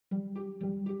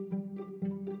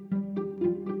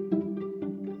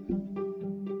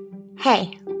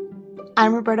Hey,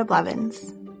 I'm Roberta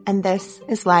Blevins, and this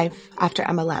is Life After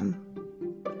MLM,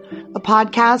 a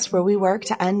podcast where we work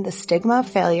to end the stigma of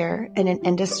failure in an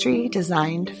industry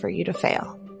designed for you to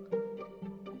fail.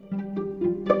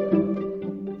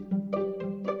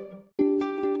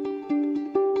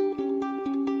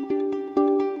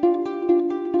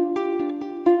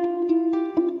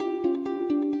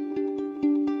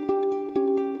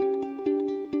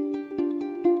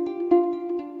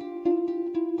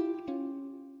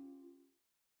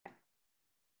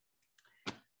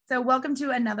 So welcome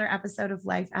to another episode of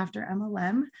Life After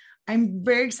MLM. I'm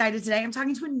very excited today. I'm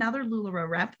talking to another LuLaRoe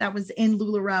rep that was in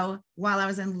LuLaRoe while I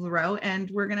was in LuLaRoe, and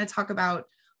we're going to talk about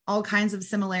all kinds of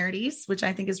similarities, which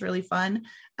I think is really fun,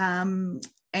 and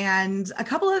a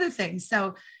couple other things.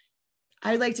 So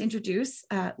I'd like to introduce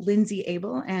Lynzee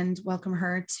Abel and welcome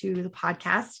her to the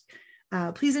podcast.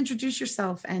 Please introduce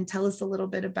yourself and tell us a little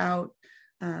bit about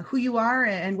who you are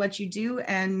and what you do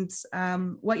and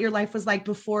what your life was like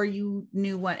before you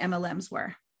knew what MLMs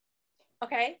were.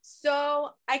 Okay.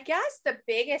 So I guess the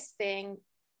biggest thing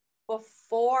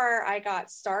before I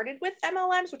got started with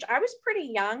MLMs, which I was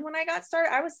pretty young when I got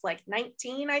started, I was like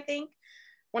 19, I think,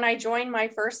 when I joined my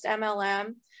first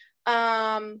MLM.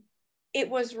 It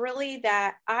was really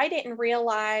that I didn't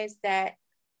realize that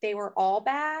they were all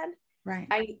bad.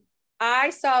 Right.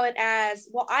 I saw it as,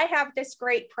 well, I have this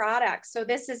great product, so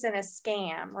this isn't a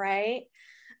scam, right?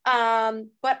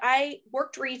 But I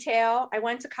worked retail. I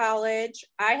went to college.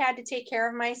 I had to take care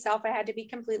of myself. I had to be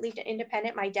completely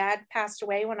independent. My dad passed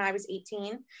away when I was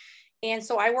 18. And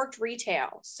so I worked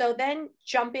retail. So then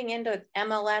jumping into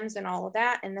MLMs and all of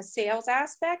that and the sales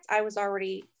aspect, I was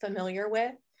already familiar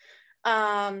with.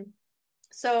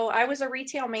 So I was a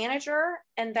retail manager.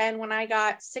 And then when I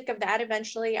got sick of that,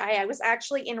 eventually I was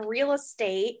actually in real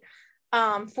estate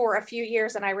for a few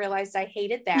years. And I realized I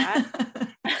hated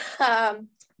that.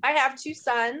 I have two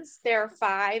sons. They're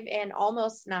 5 and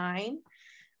almost 9,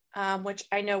 which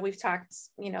I know we've talked,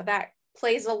 that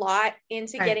plays a lot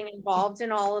into getting involved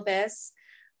in all of this.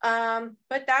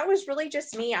 But that was really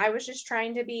just me. I was just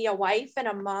trying to be a wife and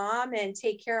a mom and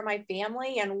take care of my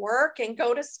family and work and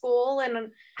go to school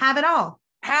and have it all.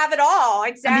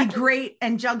 Exactly. And be great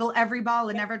and juggle every ball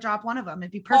and never drop one of them.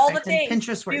 It'd be perfect. All the things. And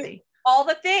Pinterest worthy. All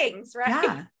the things, right?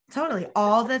 Yeah, totally.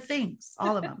 All the things,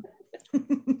 all of them.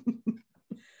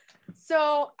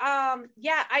 So,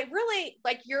 I really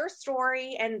like your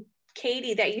story and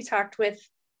Katie that you talked with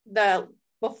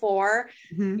before.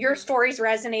 Mm-hmm. Your stories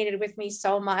resonated with me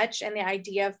so much, and the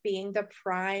idea of being the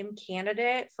prime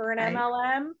candidate for an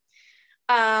MLM.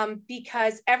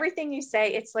 Because everything you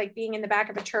say, it's like being in the back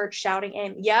of a church shouting,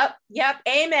 yep,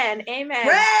 amen.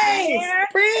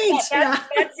 Preach.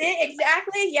 That's it.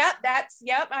 Exactly.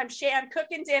 Yep. I'm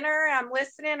cooking dinner. I'm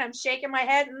listening. I'm shaking my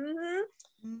head.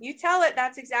 Mm-hmm. You tell it.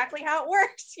 That's exactly how it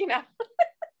works.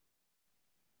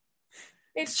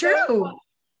 It's true. So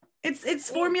it's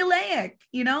formulaic,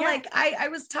 like I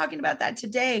was talking about that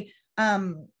today,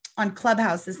 on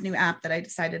Clubhouse, this new app that I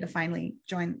decided to finally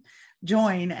join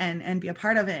and be a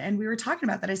part of it. And we were talking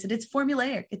about that. I said, it's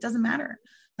formulaic. It doesn't matter.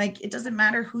 Like, it doesn't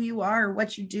matter who you are or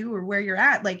what you do or where you're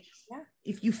at. Like,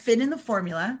 if you fit in the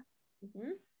formula,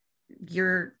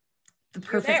 you're the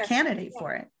perfect candidate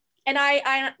for it. And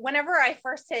I, whenever I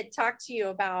first had talked to you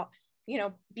about,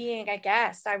 being a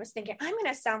guest, I was thinking, I'm going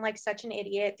to sound like such an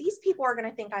idiot. These people are going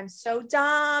to think I'm so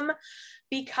dumb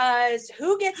because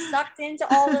who gets sucked into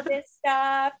all of this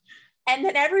stuff? And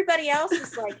then everybody else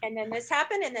is like, and then this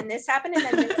happened, and then this happened, and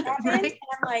then this happened. Right. And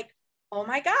I'm like, oh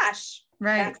my gosh,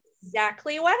 that's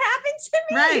exactly what happened to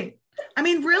me. Right. I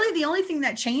mean, really, the only thing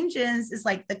that changes is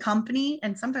like the company,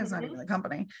 and sometimes not even the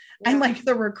company, and like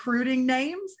the recruiting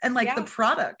names and like the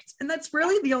product. And that's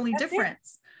really the only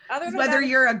difference. Whether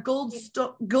you're a gold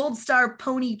star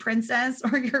pony princess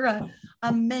or you're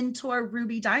a mentor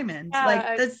ruby diamond,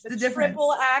 like that's the difference.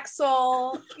 Triple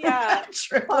axle,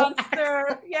 triple monster,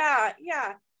 axle.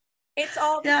 Yeah. It's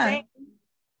all the same.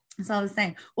 It's all the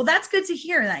same. Well, that's good to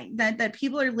hear that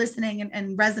people are listening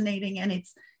and resonating, and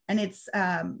it's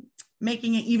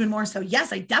making it even more so.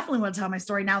 Yes, I definitely want to tell my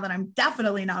story now that I'm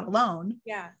definitely not alone.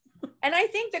 Yeah. And I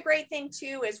think the great thing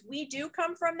too is we do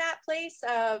come from that place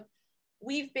of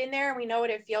we've been there and we know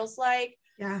what it feels like.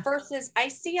 Yeah. Versus I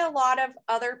see a lot of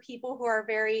other people who are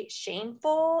very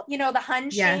shameful, the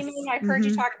hun shaming. I've heard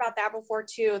you talk about that before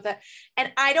too.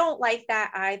 And I don't like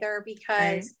that either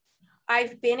because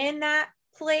I've been in that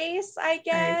place, I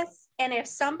guess. Right. And if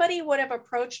somebody would have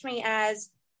approached me as,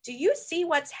 do you see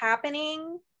what's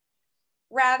happening?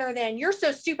 Rather than, you're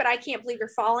so stupid, I can't believe you're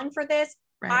falling for this.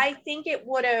 Right. I think it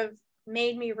would have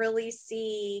made me really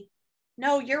see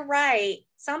no, you're right.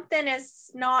 Something is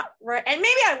not right. And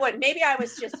maybe I wouldn't. Maybe I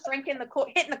was just hitting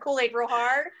the Kool-Aid real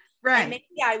hard. Right. And maybe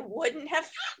I wouldn't have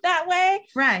felt that way.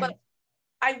 Right. But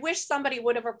I wish somebody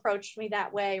would have approached me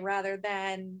that way rather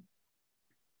than,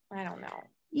 I don't know.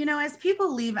 You know, as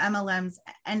people leave MLMs,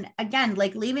 and again,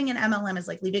 like leaving an MLM is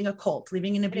like leaving a cult,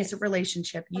 leaving an abusive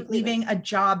relationship, leaving a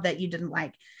job that you didn't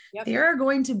like. Yep. There are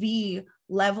going to be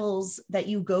levels that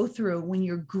you go through when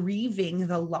you're grieving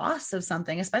the loss of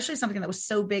something, especially something that was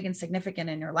so big and significant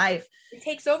in your life. It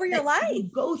takes over your life. You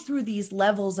go through these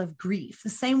levels of grief, the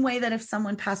same way that if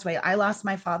someone passed away. I lost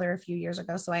my father a few years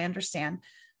ago, so I understand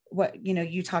what, you know,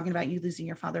 you talking about you losing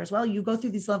your father as well. You go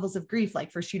through these levels of grief.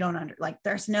 Like first you don't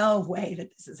there's no way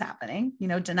that this is happening, you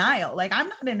know, denial. Like I'm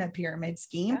not in a pyramid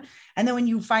scheme. Yeah. And then when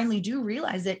you finally do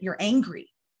realize it, you're angry.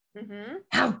 Mm-hmm.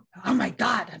 Oh my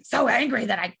God, I'm so angry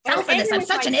that I fell for this. I'm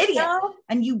such an idiot.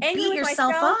 And you beat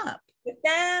yourself up. With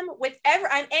them,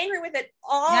 I'm angry with it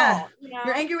all. Yeah. You know?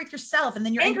 You're angry with yourself, and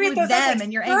then you're angry with them,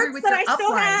 and you're angry with your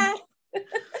upline.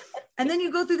 And then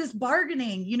you go through this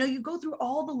bargaining, you know, you go through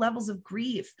all the levels of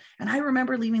grief. And I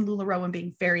remember leaving LuLaRoe and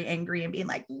being very angry and being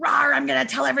like, rawr, I'm going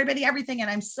to tell everybody everything. And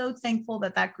I'm so thankful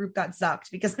that group got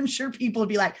zucked, because I'm sure people would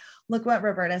be like, look what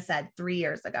Roberta said 3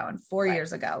 years ago and 4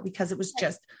 years ago, because it was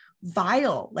just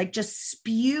vile, like just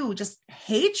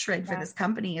hatred for this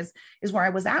company is where I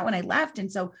was at when I left.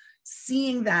 And so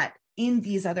seeing that in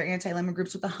these other anti-lemon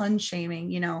groups with the Hun shaming,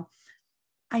 you know,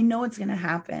 I know it's going to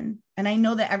happen. And I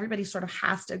know that everybody sort of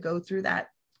has to go through that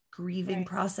grieving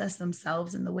process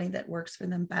themselves in the way that works for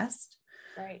them best.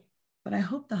 Right. But I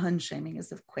hope the Hun shaming is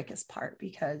the quickest part,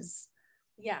 because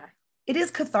it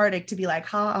is cathartic to be like,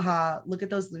 ha ha, look at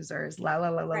those losers. La, la,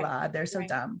 la, la, la. They're so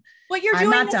dumb. Well, you're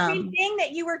doing the same thing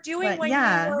that you were doing when you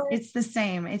were. It's the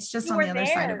same. It's just on the other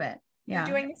side of it. Yeah.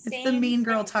 It's the mean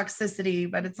girl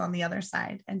toxicity, but it's on the other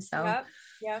side. And so,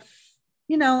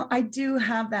 you know, I do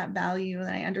have that value, and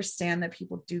I understand that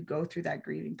people do go through that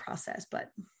grieving process, but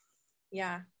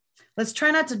let's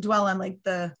try not to dwell on like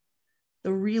the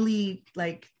really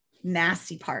like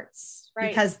nasty parts,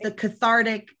 because the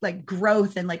cathartic like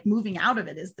growth and like moving out of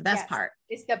it is the best part.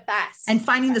 It's the best. And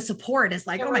finding the support is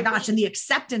like, oh my gosh, and the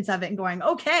acceptance of it, and going,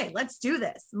 okay, let's do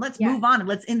this, and let's move on, and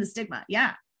let's end the stigma.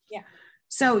 Yeah.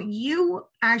 So you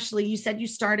said you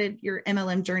started your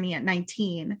MLM journey at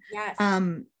 19. Yes.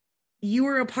 You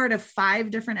were a part of 5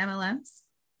 different MLMs.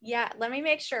 Yeah. Let me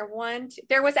make sure.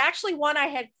 There was actually one I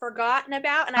had forgotten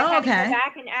about, and I had to go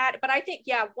back and add, but I think,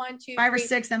 1, 2, 5 3, or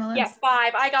 6 MLMs. Yeah,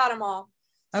 5. I got them all.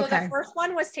 So the first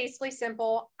one was Tastefully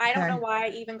Simple. I don't know why I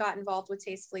even got involved with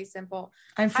Tastefully Simple.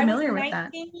 I'm familiar with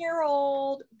that.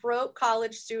 19-year-old broke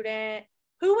college student.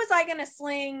 Who was I going to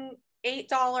sling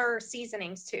 $8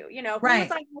 seasonings to? You know, who was I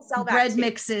going to sell that bread to?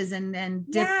 Mixes and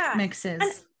dip mixes.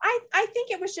 And I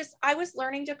think it was just, I was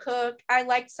learning to cook. I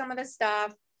liked some of the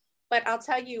stuff, but I'll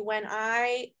tell you, when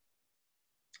I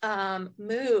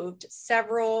moved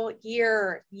several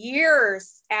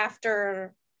years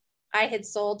after I had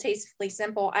sold Tastefully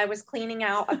Simple, I was cleaning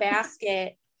out a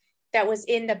basket that was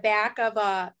in the back of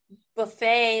a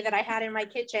buffet that I had in my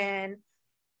kitchen,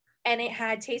 and it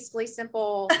had Tastefully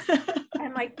Simple.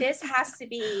 I'm like, this has to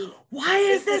be. Why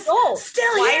is this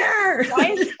still here? Why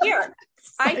is it here?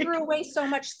 I threw away so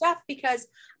much stuff because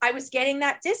I was getting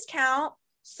that discount.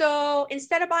 So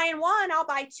instead of buying 1, I'll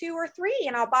buy 2 or 3,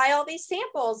 and I'll buy all these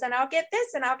samples, and I'll get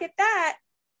this and I'll get that.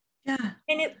 Yeah.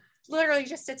 And it literally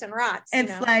just sits and rots.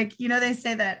 It's like, you know, they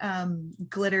say that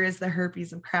glitter is the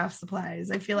herpes of craft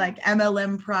supplies. I feel like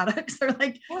MLM products are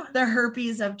like the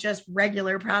herpes of just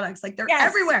regular products. Like they're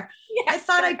everywhere. Yes. I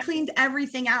thought I cleaned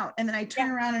everything out, and then I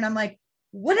turn around and I'm like,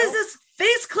 what is this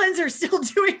face cleanser still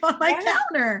doing on my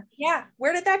counter? Yeah.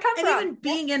 Where did that come from? And even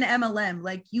being in MLM,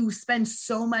 like you spend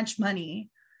so much money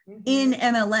in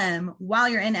MLM while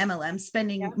you're in MLM,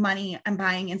 spending money and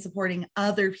buying and supporting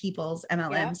other people's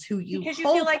MLMs who you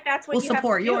feel like that's what will you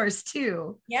support have to do. Yours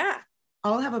too. Yeah.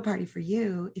 I'll have a party for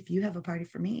you if you have a party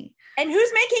for me. And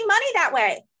who's making money that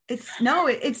way?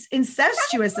 It's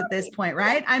incestuous at this point,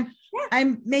 right?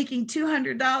 I'm making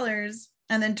 $200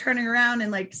 and then turning around and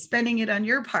like spending it on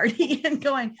your party and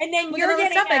going, and then you're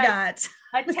getting a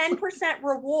 10%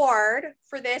 reward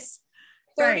for this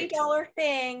 $30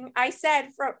 thing. I said,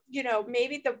 for, you know,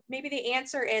 maybe the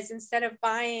answer is, instead of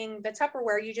buying the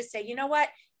Tupperware, you just say, you know what,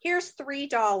 here's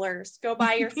 $3, go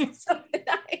buy yourself something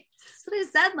nice. That's what I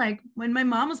said. Like when my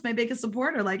mom was my biggest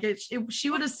supporter, like she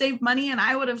would have saved money and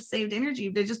I would have saved energy.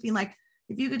 They'd just be like,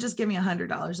 if you could just give me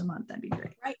 $100 a month, that'd be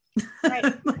great. Right.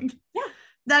 Like,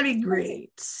 that'd be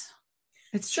great.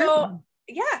 It's true. So,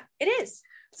 yeah, it is.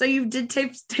 So you did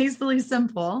Tastefully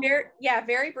Simple.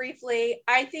 Very briefly.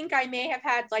 I think I may have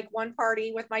had like one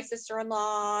party with my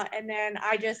sister-in-law, and then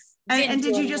I just and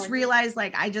did you just realize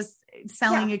like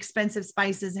selling expensive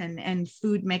spices and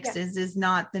food mixes is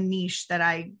not the niche that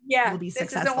I will be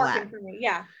successful at for me.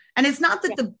 Yeah. And it's not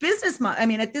that the business model, I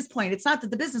mean, at this point, it's not that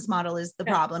the business model is the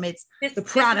problem. It's the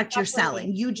product you're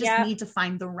selling. You just need to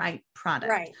find the right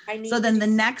product. Right. So then the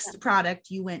next product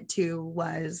you went to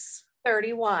was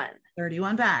 31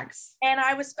 bags. And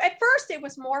I was, at first it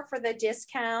was more for the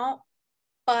discount,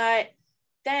 but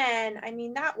then, I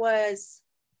mean, that was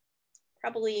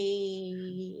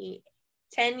probably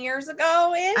 10 years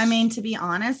ago-ish. I mean, to be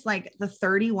honest, like the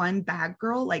 31 bag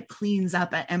girl, like cleans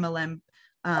up at MLM.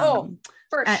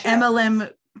 For at sure.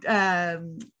 MLM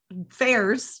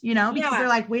fairs, you know, because they're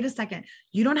like, wait a second,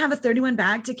 you don't have a 31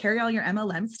 bag to carry all your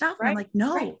MLM stuff? And I'm like,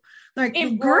 no. Like,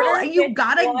 girl, you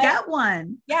gotta get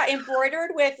one. Yeah,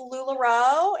 embroidered with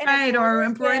LuLaRoe. And or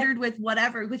embroidered with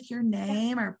whatever, with your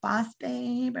name or Boss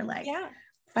Babe or like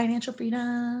financial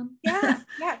freedom. Yeah.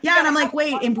 And I'm like,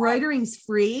 wait, embroidering's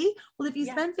free? Well, if you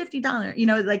spend $50, you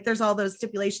know, like there's all those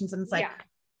stipulations and it's like,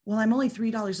 well, I'm only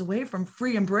 $3 away from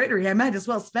free embroidery. I might as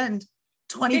well spend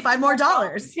 $25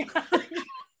 more. So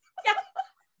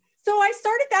I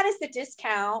started that as the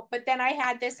discount, but then I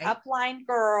had this upline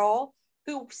girl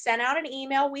who sent out an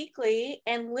email weekly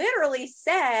and literally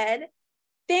said,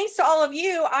 thanks to all of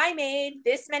you, I made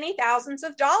this many thousands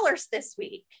of dollars this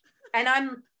week. And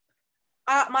I'm,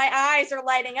 my eyes are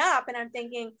lighting up and I'm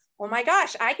thinking, oh my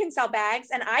gosh, I can sell bags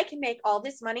and I can make all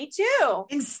this money too.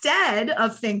 Instead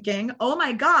of thinking, oh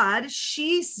my God,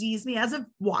 she sees me as a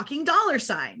walking dollar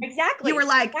sign. Exactly. You were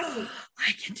like, oh,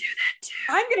 I can do that too.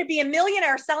 I'm going to be a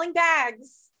millionaire selling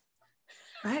bags.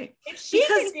 Right.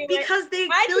 Because they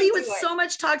fill you with so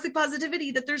much toxic positivity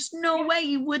that there's no way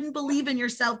you wouldn't believe in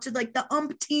yourself to like the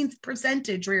umpteenth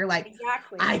percentage where you're like,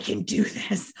 I can do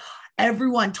this.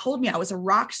 Everyone told me I was a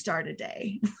rock star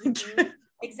today.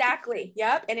 Exactly.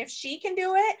 Yep. And if she can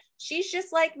do it, she's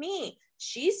just like me.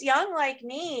 She's young like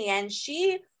me and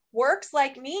she works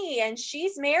like me and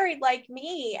she's married like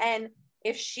me. And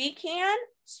if she can,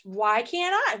 why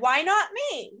can't I? Why not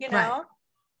me? You know? Right.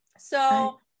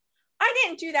 So I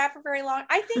didn't do that for very long.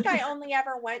 I think I only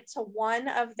ever went to one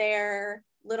of their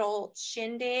little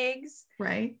shindigs.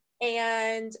 Right.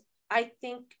 And I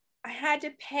think I had to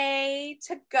pay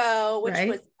to go, which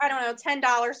was, I don't know, $10,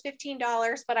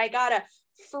 $15, but I got a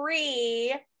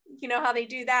free, you know how they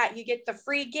do that. You get the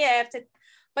free gift,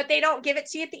 but they don't give it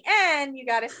to you at the end. You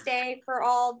got to stay for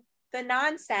all the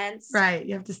nonsense. Right.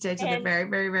 You have to stay to the very,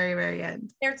 very, very, very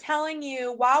end. They're telling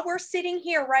you while we're sitting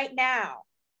here right now,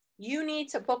 you need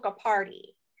to book a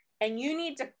party and you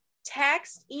need to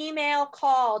text, email,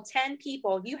 call 10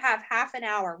 people. You have half an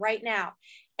hour right now.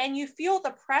 And you feel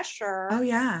the pressure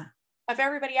of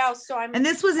everybody else. And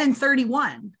this was in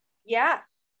 31. Yeah.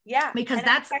 Because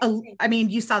I mean,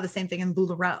 you saw the same thing in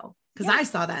LuLaRoe because I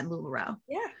saw that in LuLaRoe.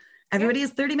 Yeah. Everybody has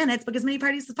 30 minutes, book as many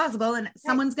parties as possible and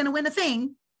someone's going to win a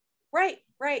thing. Right.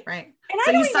 And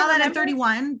so you saw that at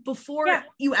 31 before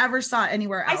you ever saw it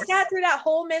anywhere else. I sat through that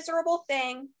whole miserable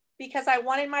thing because I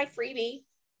wanted my freebie.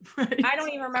 Right. I don't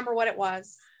even remember what it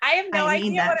was. I have no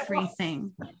idea what it free was.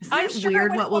 Thing. Isn't it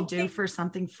weird what we'll do for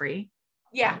something free?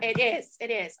 Yeah, it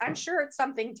is. I'm sure it's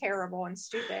something terrible and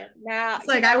stupid. Now it's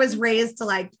like I was raised to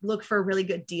like look for a really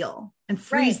good deal and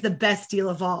free's the best deal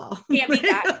of all. Can't beat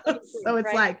that. So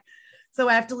it's like, so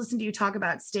I have to listen to you talk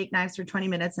about steak knives for 20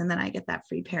 minutes and then I get that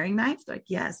free paring knife. They're like,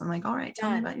 yes. I'm like, all right,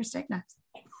 tell me about your steak knives.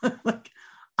 Like,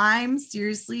 I'm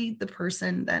seriously the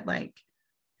person that like,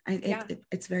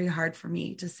 it's very hard for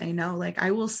me to say no. Like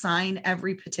I will sign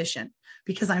every petition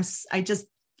because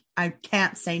I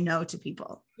can't say no to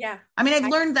people. Yeah. I mean, I've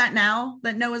learned that now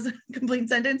that no is a complete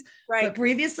sentence. Right. But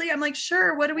previously I'm like,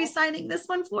 sure. What are we signing this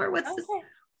one for? What's this?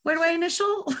 Where do I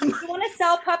initial? You want to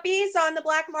sell puppies on the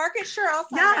black market? Sure. I'll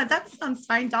sign that sounds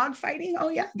fine. Dog fighting. Oh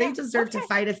yeah. They deserve to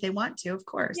fight if they want to, of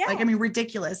course. Yeah. Like, I mean,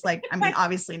 ridiculous. Like, I mean,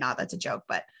 obviously not, that's a joke,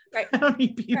 but I don't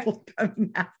need people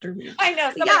coming after me. I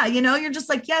know. You know, you're just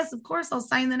like, yes, of course I'll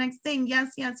sign the next thing.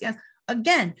 Yes.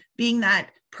 Again, being that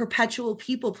perpetual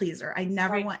people pleaser. I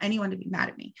never want anyone to be mad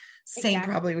at me. Same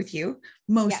probably with you.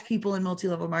 Most people in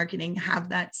multi-level marketing have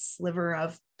that sliver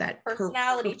of that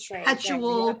personality trait.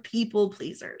 Perpetual people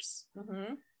pleasers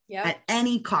at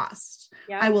any cost.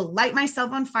 Yep. I will light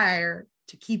myself on fire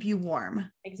to keep you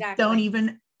warm. Exactly.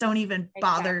 Don't even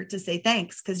bother to say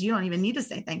thanks because you don't even need to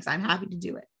say thanks. I'm happy to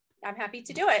do it.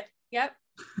 Yep.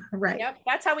 Right. Yep.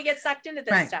 That's how we get sucked into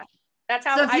this stuff. That's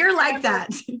how. So if you're like that,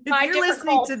 if you're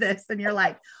listening to this and you're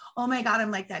like, oh my God, I'm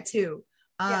like that too.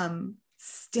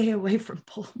 stay away from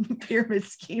pyramid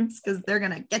schemes because they're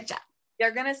going to get you.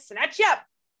 They're going to snatch you up.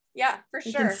 Yeah, for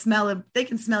They sure. can smell it. They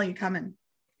can smell you coming.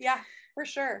 Yeah, for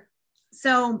sure.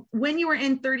 So when you were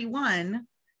in 31,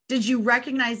 did you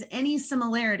recognize any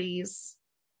similarities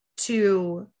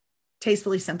to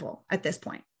Tastefully Simple at this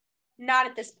point? Not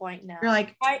at this point, no. You're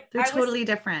like, they're totally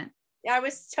different. I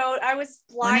was blinded.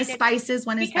 One is spices,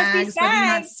 one is bags. What do you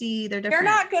not see? They're different.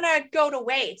 They're not gonna go to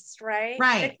waste, right?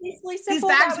 Right. Simple, these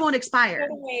bags won't expire.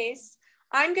 Go to waste.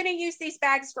 I'm gonna use these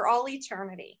bags for all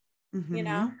eternity. Mm-hmm. You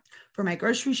know, for my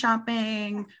grocery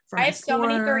shopping. For I my have so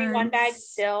many 31 bags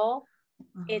still.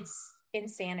 It's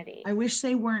insanity. I wish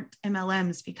they weren't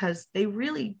MLMs because they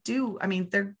really do. I mean,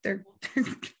 they're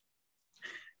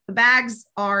the bags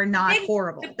are not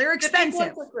horrible. They're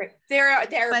expensive. They're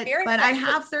very but I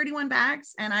have 31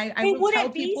 bags and I will tell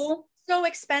people so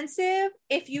expensive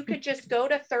if you could just go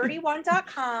to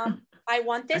 31.com. I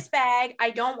want this bag.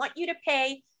 I don't want you to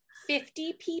pay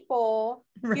 50 people,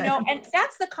 right. You know, and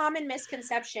that's the common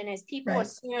misconception is people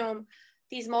assume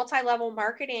these multi-level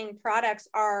marketing products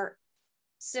are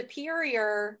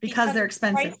superior because they're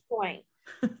expensive. Price point.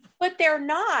 But they're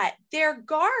not. They're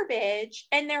garbage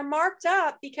and they're marked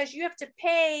up because you have to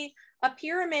pay a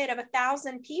pyramid of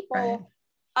 1,000 people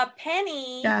a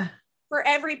penny for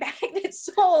every bag that's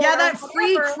sold. Yeah, that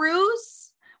free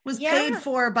cruise was paid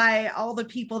for by all the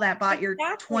people that bought your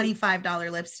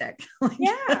 $25 lipstick. Like,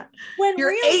 when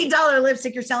your $8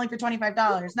 lipstick you're selling for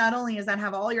 $25. Not only does that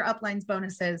have all your uplines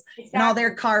bonuses and all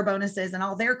their car bonuses and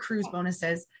all their cruise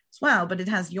bonuses as well, but it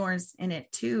has yours in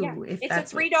it too. Yeah. If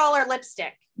that's a $3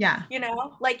 lipstick. Yeah. You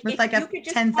know, like with like a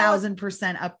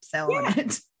 10,000% upsell on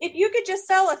it. If you could just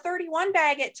sell a 31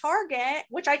 bag at Target,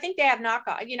 which I think they have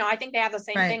knockoff, you know, I think they have the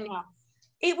same thing now.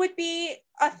 It would be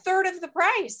a third of the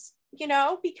price, you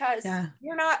know, because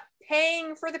you're not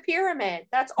paying for the pyramid.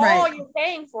 That's all you're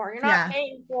paying for. You're not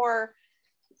paying for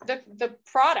the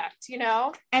product, you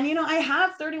know. And you know, I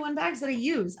have 31 bags that I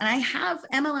use and I have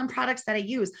MLM products that I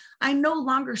use. I no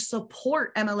longer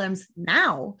support MLMs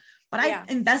now, but I've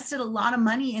invested a lot of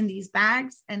money in these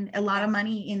bags and a lot of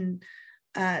money in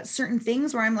certain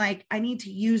things where I'm like, I need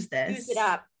to use this. Use it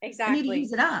up. Exactly. I need to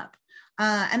use it up.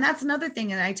 And that's another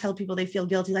thing. And I tell people they feel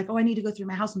guilty, like, oh, I need to go through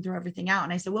my house and throw everything out.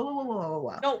 And I said,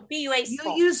 whoa. Don't be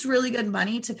wasteful. You use really good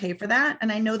money to pay for that. And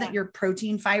I know that your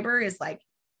protein fiber is like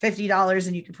 $50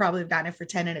 and you could probably have gotten it for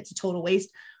 10 and it's a total waste.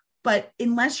 But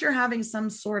unless you're having some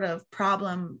sort of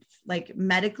problem, like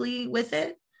medically with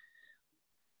it,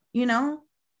 you know,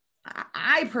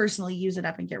 I personally use it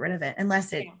up and get rid of it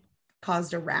unless it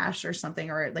caused a rash or something,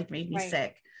 or it like made me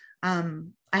sick.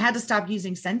 I had to stop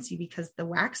using Scentsy because the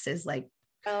waxes like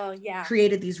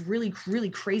created these really,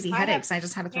 really crazy headaches. I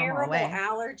just had to throw them all away.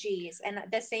 Allergies and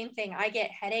the same thing. I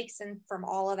get headaches and from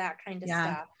all of that kind of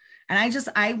stuff. And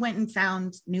I went and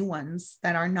found new ones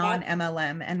that are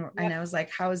non-MLM and I was like,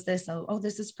 how is this? Oh,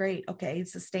 this is great. Okay.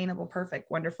 It's sustainable. Perfect.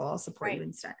 Wonderful. I'll support you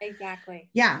instead. Exactly.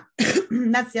 Yeah.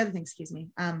 That's the other thing. Excuse me.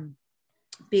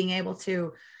 Being able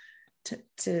to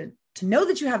know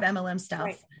that you have MLM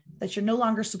stuff, that you're no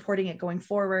longer supporting it going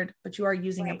forward, but you are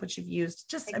using up what you've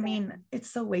used. I mean, it's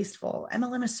so wasteful.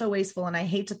 MLM is so wasteful. And I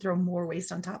hate to throw more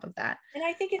waste on top of that. And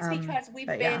I think it's because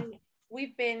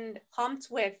we've been pumped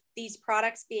with these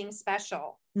products being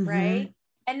special, right?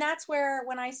 And that's where,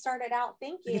 when I started out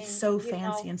thinking, it's so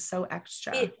fancy and so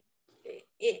extra.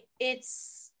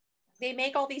 It's they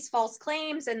make all these false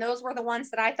claims, and those were the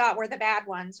ones that I thought were the bad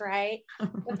ones, right?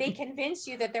 But they convince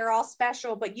you that they're all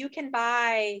special, but you can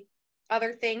buy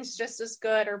other things just as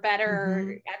good or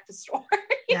better at the store.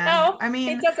 you know, I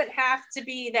mean, it doesn't have to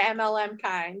be the MLM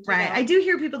kind. Right. You know? I do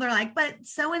hear people, they're like, but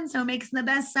so-and-so makes the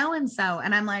best so-and-so.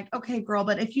 And I'm like, okay, girl,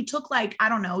 but if you took like, I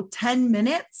don't know, 10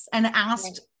 minutes and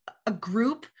asked a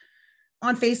group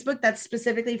on Facebook that's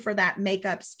specifically for that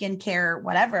makeup, skincare,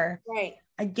 whatever. Right.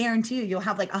 I guarantee you, you'll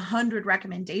have like 100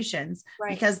 recommendations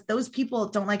because those people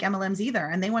don't like MLMs either.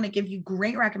 And they want to give you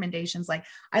great recommendations. Like,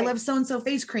 I love so-and-so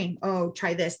face cream. Oh,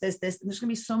 try this. And there's going to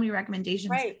be so many recommendations.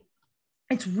 Right.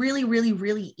 It's really, really,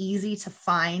 really easy to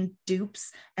find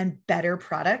dupes and better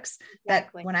products that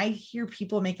when I hear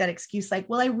people make that excuse, like,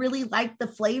 well, I really like the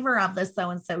flavor of the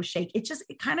so-and-so shake.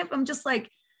 I'm just like,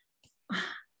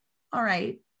 all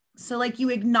right. So like, you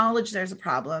acknowledge there's a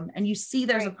problem and you see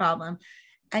there's a problem.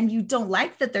 And you don't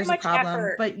like that there's a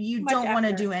problem, but you don't want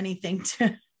to do anything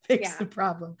to fix the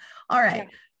problem. All right.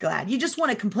 Glad. You just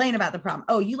want to complain about the problem.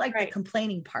 Oh, you like the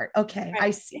complaining part. Okay.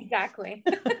 I see. Exactly.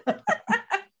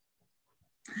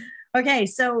 Okay.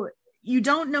 So you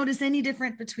don't notice any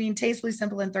different between Tastefully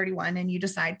Simple and 31, and you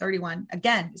decide 31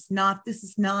 again, this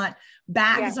is not,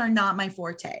 bags are not my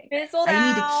forte. Fizzled I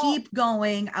need out, to keep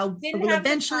going. I will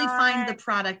eventually find the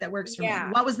product that works for me.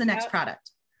 What was the next product?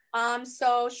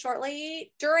 So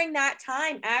shortly during that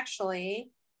time, actually,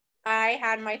 I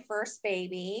had my first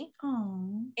baby.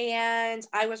 Oh. And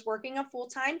I was working a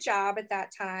full-time job at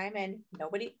that time, and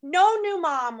no new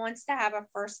mom wants to have a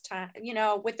first time,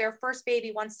 with their first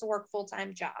baby wants to work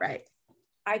full-time job. Right.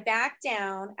 I backed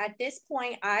down. At this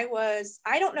point, I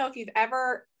don't know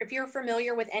if you're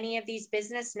familiar with any of these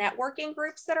business networking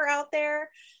groups that are out there,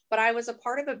 but I was a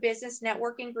part of a business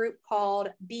networking group called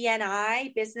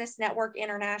BNI, Business Network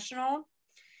International.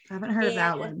 I haven't heard of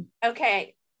that one.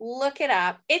 Okay. Look it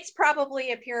up. It's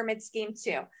probably a pyramid scheme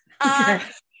too. Okay.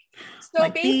 So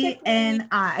like basically,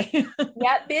 BNI.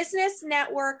 yeah, Business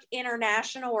Network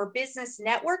International or Business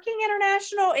Networking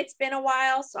International. It's been a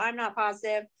while, so I'm not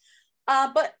positive.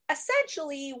 But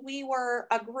essentially, we were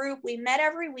a group. We met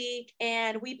every week,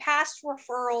 and we passed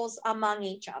referrals among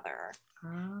each other.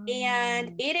 Oh.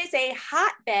 And it is a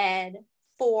hotbed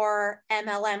for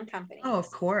MLM companies. Oh,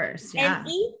 of course. Yeah. And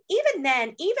even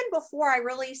then, even before I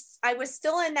was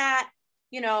still in that,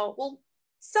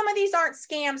 some of these aren't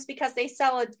scams because they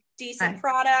sell a decent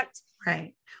product.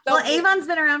 Right. So, well, Avon's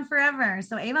been around forever.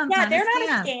 So Avon's not a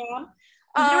scam.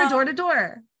 They were door to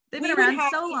door. They've been around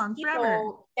so long,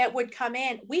 forever. That would come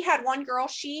in. We had one girl,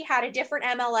 she had a different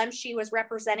MLM she was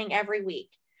representing every week.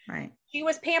 Right. She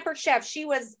was Pampered Chef. She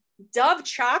was Dove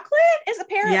Chocolate is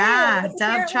apparently. Yeah,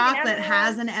 Dove Chocolate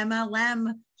has an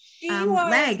MLM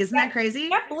leg. Isn't that crazy?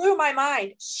 That blew my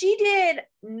mind. She did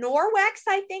Norwex,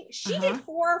 I think. She did 4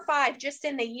 or 5 just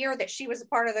in the year that she was a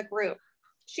part of the group.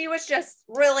 She was just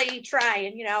really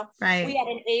trying, Right. We had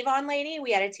an Avon lady.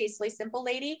 We had a Tastefully Simple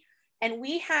lady. And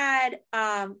we had,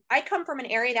 I come from an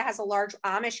area that has a large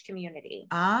Amish community.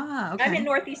 Ah, okay. I'm in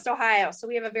Northeast Ohio. So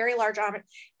we have a very large Amish,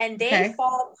 and they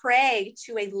fall prey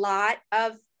to a lot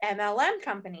of MLM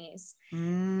companies.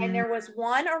 And there was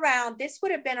one around, this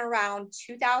would have been around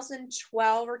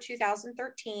 2012 or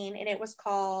 2013. And it was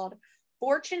called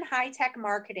Fortune High Tech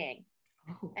Marketing.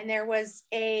 Oh. And there was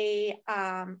a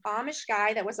Amish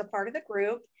guy that was a part of the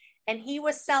group, and he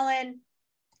was selling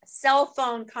cell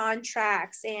phone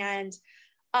contracts and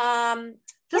doesn't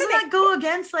that go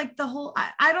against like the whole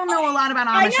I don't know a lot about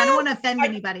Amish. I don't want to offend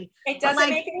anybody. It doesn't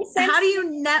make any sense. How do you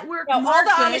network market? All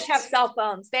the Amish have cell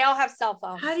phones. They all have cell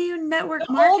phones. How do you network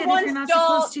market if you're not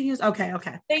supposed to use? Okay.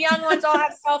 The young ones all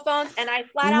have cell phones, and I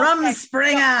flat out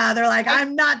Rumspringa. They're like,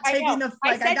 I'm not taking the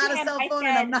I got a cell phone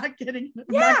and I'm not getting.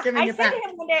 I said to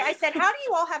him one day, I said, how do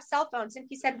you all have cell phones? And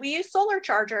he said, we use solar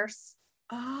chargers.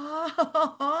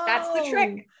 Oh, that's the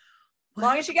trick. As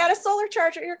long as you got a solar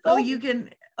charger, you're cool. Oh, you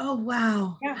can. Oh,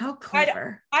 wow. Yeah. How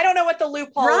clever. I don't know what the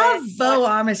loophole is. Bravo,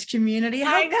 Amish community.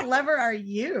 How clever are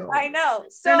you? I know.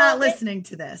 So they're not listening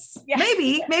to this. Yeah.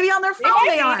 Maybe on their phone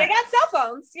they are. They got cell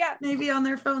phones. Yeah. Maybe on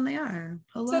their phone they are.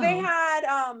 Hello. So they had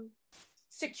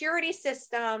security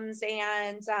systems,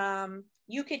 and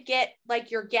you could get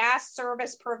like your gas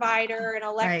service provider and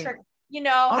electric,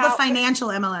 all the financial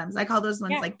MLMs. I call those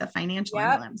ones like the financial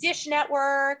MLMs. Dish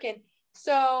Network. And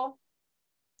so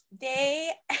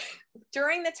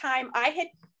during the time I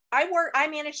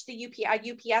managed the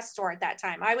UPS store at that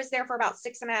time. I was there for about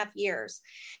 6.5 years,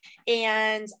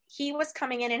 and he was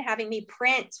coming in and having me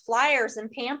print flyers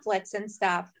and pamphlets and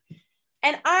stuff.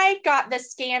 And I got the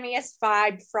scammiest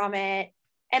vibe from it.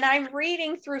 And I'm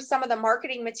reading through some of the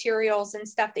marketing materials and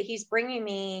stuff that he's bringing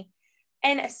me.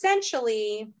 And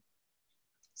essentially,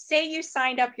 say you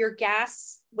signed up your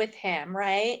gas with him,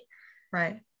 right?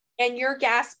 Right. And your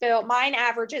gas bill, mine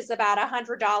averages about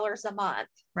 $100 a month.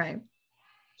 Right.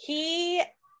 He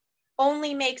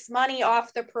only makes money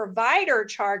off the provider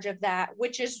charge of that,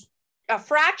 which is a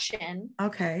fraction.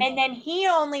 Okay. And then he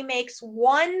only makes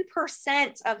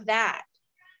 1% of that.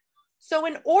 So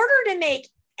in order to make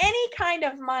any kind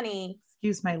of money,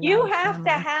 you have to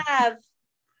have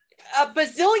a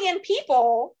bazillion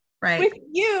people with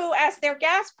you as their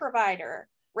gas provider.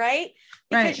 Right?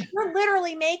 Because you're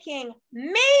literally making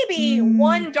maybe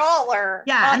 $1.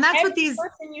 Yeah. And that's what these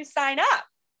person you sign up.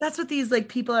 That's what these like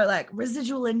people are like,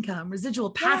 residual income,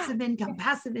 passive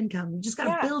income. You just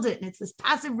got to build it. And it's this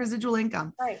passive residual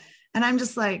income. Right. And I'm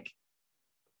just like,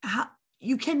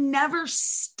 you can never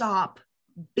stop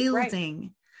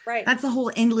building. Right. That's the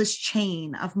whole endless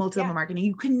chain of multi-level marketing.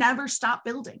 You can never stop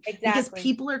building because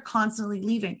people are constantly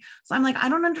leaving. So I'm like, I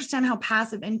don't understand how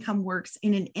passive income works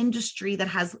in an industry that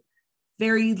has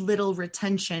very little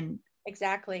retention.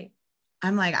 Exactly.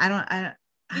 I'm like, I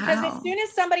Because as soon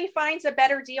as somebody finds a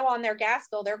better deal on their gas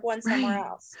bill, they're going somewhere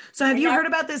else. So have you heard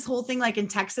about this whole thing like in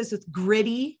Texas with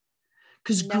Griddy?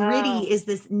 Because Griddy is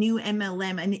this new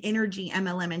MLM, an energy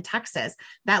MLM in Texas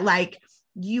that like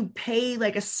you pay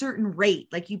like a certain rate,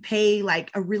 like you pay like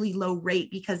a really low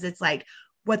rate because it's like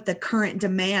what the current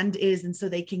demand is. And so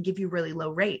they can give you really low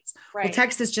rates. Right. Well,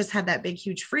 Texas just had that big,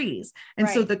 huge freeze. And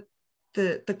so the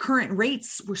current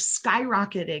rates were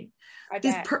skyrocketing.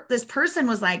 This person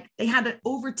was like, they had an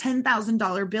over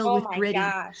 $10,000 bill with Griddy,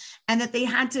 and that they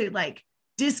had to like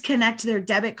disconnect their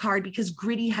debit card because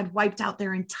Griddy had wiped out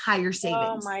their entire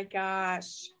savings. Oh my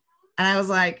gosh. And I was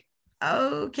like,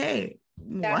 okay,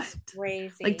 that's what?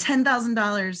 Crazy. Like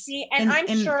 $10,000. See, and I'm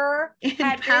sure in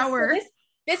power.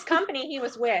 This company he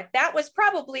was with, that was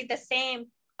probably the same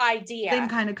idea. Same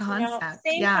kind of concept.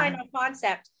 Kind of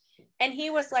concept. And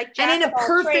he was like, and in a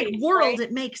perfect world,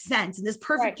 it makes sense. In this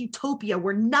perfect utopia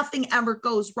where nothing ever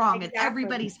goes wrong and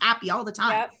everybody's happy all the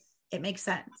time, it makes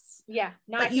sense. Yeah.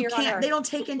 But you can't, they don't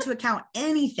take into account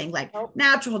anything like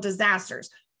natural disasters,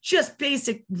 just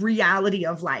basic reality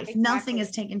of life. Exactly. Nothing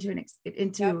is taken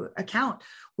into account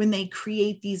when they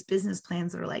create these business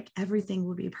plans that are like, everything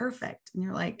will be perfect. And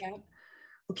you're like,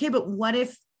 okay, but what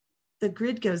if the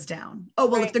grid goes down? Oh,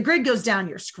 well, if the grid goes down,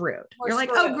 you're screwed. You're like,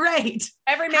 oh, great.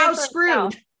 Every man how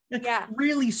screwed? Yeah.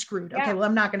 Really screwed. Okay, well,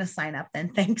 I'm not going to sign up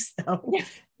then. Thanks, though.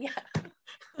 Yeah.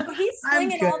 So he's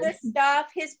slinging all this stuff.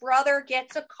 His brother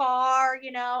gets a car,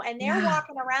 and they're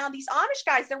walking around. These Amish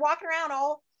guys, they're walking around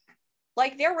all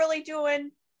like they're really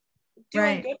doing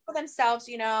good for themselves,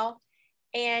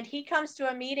 And he comes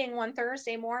to a meeting one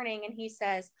Thursday morning and he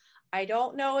says, I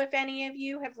don't know if any of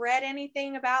you have read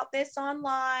anything about this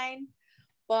online,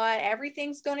 but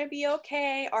everything's going to be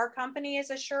okay. Our company has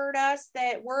assured us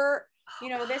that we're,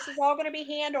 this is all going to be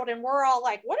handled. And we're all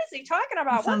like, what is he talking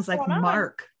about? Sounds like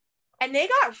Mark. And they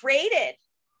got raided.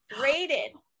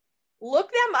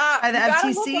 Look them up. By the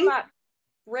FTC? Look them up.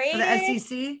 Raided. The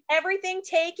SEC? Everything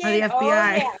taken. Or the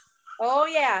FBI? Oh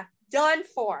yeah. Done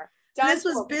for. This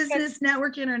was Business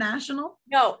Network International?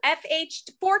 No,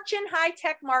 Fortune High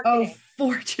Tech Marketing.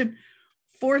 Oh,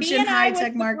 Fortune High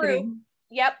Tech Marketing. Group.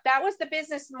 Yep, that was the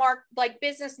business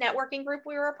networking group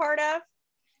we were a part of.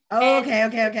 Oh, okay.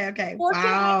 Fortune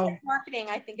High Tech Marketing,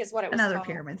 I think, is what it was. Another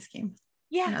pyramid scheme.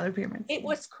 Yeah, another pyramid scheme. It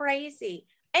was crazy,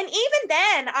 and even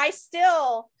then, I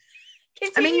still.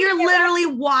 You're literally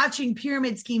watching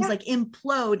pyramid schemes like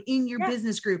implode in your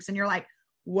business groups, and you're like,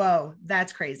 "Whoa,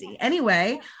 that's crazy."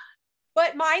 Anyway.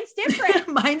 But mine's different.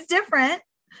 Mine's different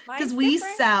because we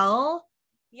sell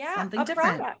something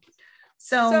different. Product.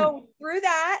 So through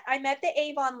that, I met the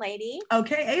Avon lady.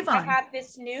 Okay, Avon. I have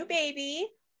this new baby.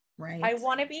 Right. I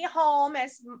want to be home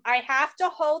I have to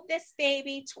hold this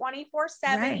baby 24/7.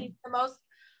 Right. He's the most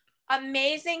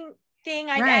amazing thing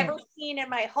I've ever seen in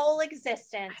my whole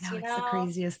existence. I know, it's the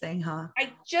craziest thing, huh?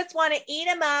 I just want to eat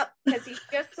him up because he's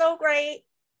just so great,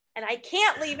 and I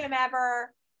can't leave him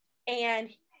ever. And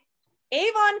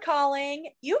Avon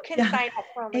calling, you can sign up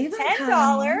for only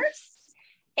 $10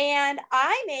 and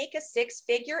I make a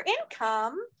 6-figure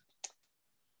income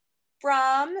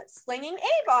from slinging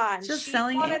Avon. Just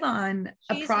selling Avon,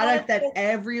 a product that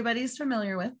everybody's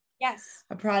familiar with. Yes.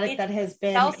 A product that has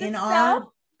been in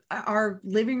our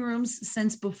living rooms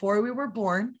since before we were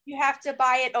born. You have to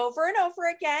buy it over and over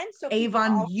again. So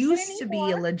Avon used to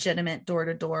be a legitimate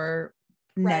door-to-door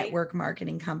network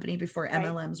marketing company before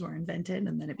MLMs were invented,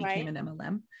 and then it became an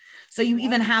MLM. So you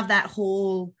even have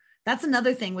that's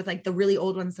another thing with like the really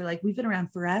old ones. They're like, we've been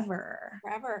around forever.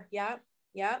 Yeah.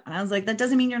 And I was like, that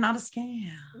doesn't mean you're not a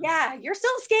scam. Yeah. You're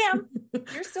still a scam.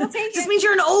 You're still taking. Just means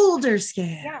you're an older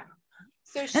scam. Yeah.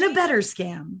 And a better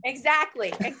scam.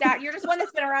 Exactly. You're just one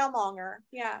that's been around longer.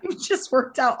 Yeah. You just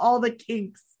worked out all the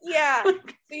kinks. Yeah. So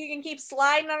you can keep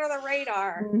sliding under the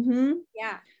radar. Mm-hmm.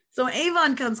 Yeah. So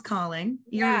Avon comes calling.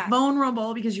 You're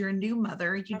vulnerable because you're a new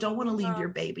mother. You don't want to leave your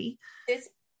baby.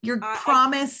 You're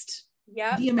promised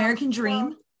the American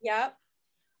dream. Yep.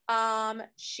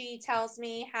 She tells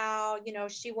me how,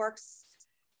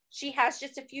 she has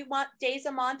just a few days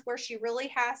a month where she really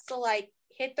has to like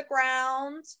hit the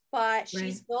ground, but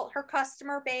she's built her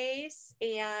customer base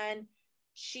and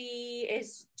she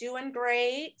is doing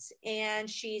great, and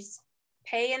she's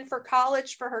paying for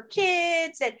college for her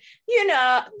kids, and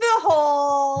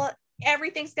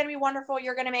everything's going to be wonderful.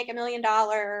 You're going to make $1 million.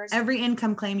 Every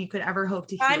income claim you could ever hope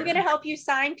to hear. I'm going to help you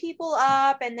sign people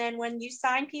up. And then when you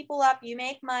sign people up, you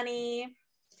make money.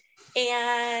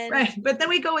 And but then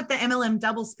we go with the MLM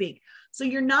doublespeak. So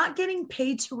you're not getting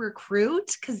paid to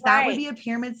recruit, because that would be a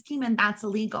pyramid scheme, and that's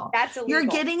illegal. You're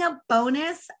getting a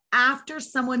bonus after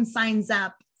someone signs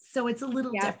up. So it's a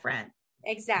little different.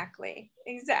 Exactly.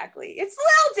 exactly. It's a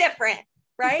little different,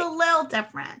 right? It's a little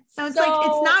different. So it's like,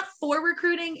 it's not for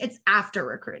recruiting, it's after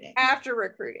recruiting. After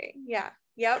recruiting. Yeah.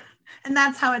 Yep. And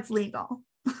that's how it's legal.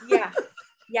 Yeah.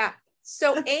 Yeah.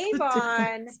 So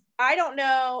Avon, I don't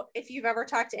know if you've ever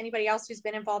talked to anybody else who's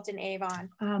been involved in Avon.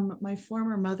 My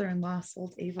former mother-in-law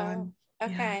sold Avon. Oh,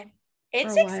 okay. Yeah,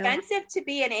 it's expensive to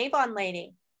be an Avon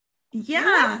lady. Yeah. You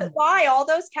have to buy all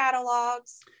those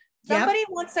catalogs. Somebody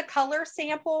wants a color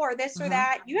sample or this or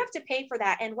that. You have to pay for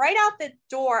that. And right out the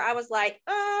door, I was like,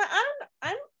 I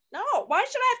don't know. Why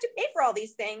should I have to pay for all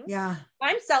these things? Yeah.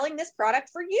 I'm selling this product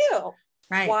for you.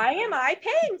 Right. Why am I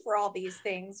paying for all these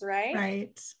things? Right.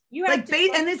 Right. You have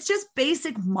and it's just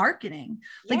basic marketing.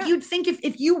 Like you'd think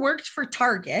if you worked for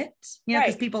Target, you know,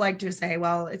 because people like to say,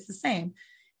 well, it's the same.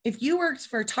 If you worked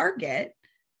for Target,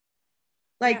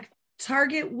 like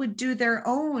Target would do their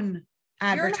own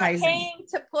advertising. You're not paying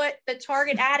to put the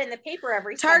Target ad in the paper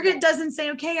every Target Sunday. Doesn't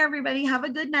say, okay, everybody have a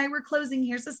good night. We're closing.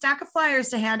 Here's a stack of flyers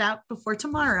to hand out before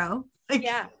tomorrow. Like,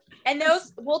 and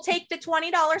those we'll take the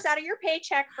 $20 out of your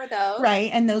paycheck for those.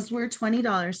 Right. And those were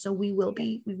 $20. So we will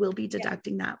be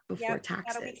deducting that before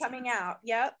taxes. That'll be coming out.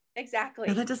 Yep. Exactly.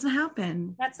 No, that doesn't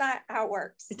happen. That's not how it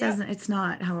works. It doesn't. It's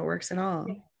not how it works at all.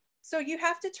 Yeah. So you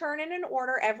have to turn in an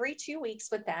order every 2 weeks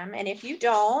with them. And if you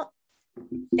don't,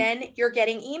 then you're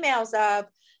getting emails of,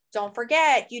 don't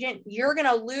forget, you're going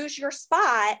to lose your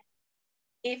spot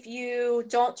if you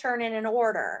don't turn in an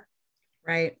order.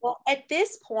 Right. Well, at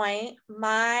this point,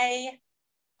 my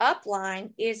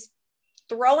upline is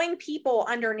throwing people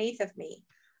underneath of me.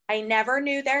 I never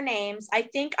knew their names. I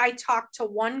think I talked to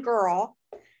one girl,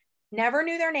 never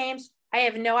knew their names. I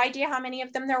have no idea how many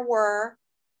of them there were.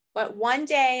 But one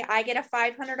day I get a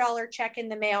 $500 check in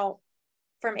the mail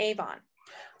from Avon.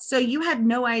 So you had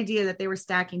no idea that they were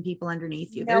stacking people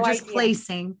underneath you. They're just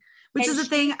placing, which is a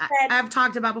thing I've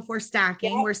talked about before,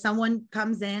 stacking, where someone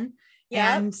comes in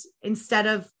and instead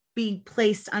of being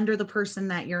placed under the person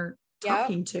that you're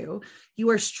talking to, you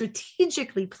are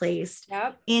strategically placed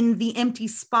in the empty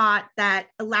spot that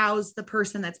allows the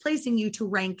person that's placing you to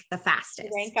rank the fastest.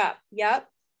 Rank up. Yep.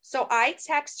 So I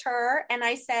text her and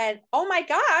I said, oh my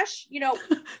gosh,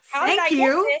 how did I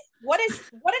get this? What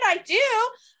did I do?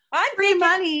 I'm free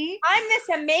money. I'm this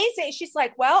amazing. She's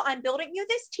like, well, I'm building you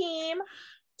this team.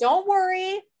 Don't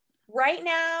worry right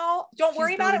now. Don't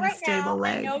worry about it right now.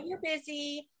 I know you're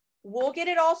busy. We'll get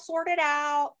it all sorted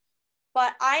out,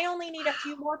 but I only need a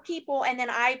few more people. And then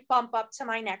I bump up to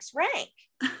my next rank.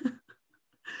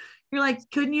 You're like,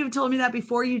 couldn't you have told me that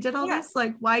before you did all this?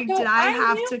 Like, why did I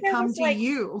have to come to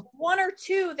you? One or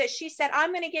two that she said,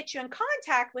 I'm going to get you in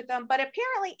contact with them. But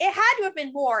apparently it had to have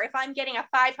been more if I'm getting a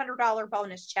 $500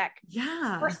 bonus check.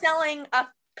 Yeah. For selling a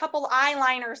couple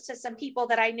eyeliners to some people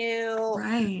that I knew.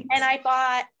 Right. And I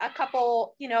bought a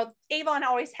couple, Avon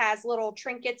always has little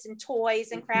trinkets and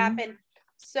toys and crap. And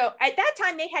so at that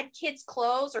time they had kids'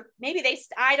 clothes, or maybe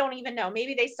I don't even know.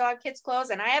 Maybe they still have kids' clothes,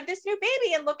 and I have this new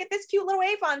baby and look at this cute little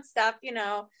Avon stuff,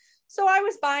 So I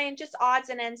was buying just odds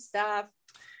and ends stuff.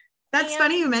 That's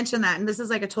funny you mentioned that. And this is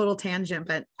like a total tangent,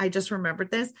 but I just remembered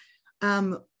this.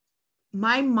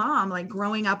 My mom, like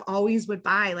growing up, always would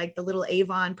buy like the little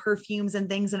Avon perfumes and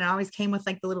things. And it always came with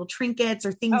like the little trinkets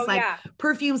or things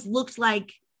perfumes looked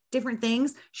like different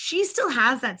things. She still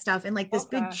has that stuff in like this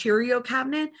big curio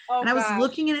cabinet. And I was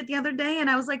looking at it the other day and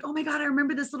I was like, oh my God, I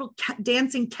remember this little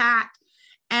dancing cat.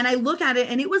 And I look at it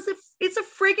and it's a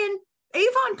friggin'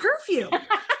 Avon perfume.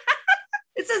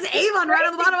 It says Avon right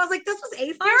on the bottom. I was like, this was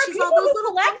Avon. She's all those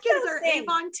little pumpkins are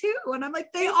Avon too. And I'm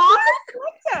like, they are?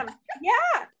 Them.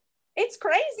 Yeah. It's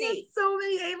crazy. There's so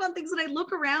many Avon things. And I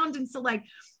look around. And so like,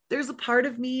 there's a part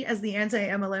of me as the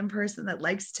anti-MLM person that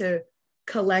likes to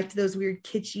collect those weird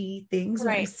kitschy things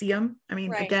when I see them. I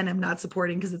mean, again, I'm not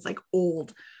supporting because it's like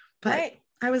old, but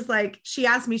I was like, she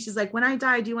asked me, she's like, when I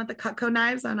die, do you want the Cutco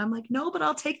knives? And I'm like, no, but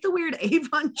I'll take the weird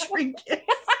Avon trinkets.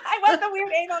 I want the weird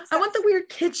Avon stuff. I want the weird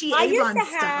kitschy Avon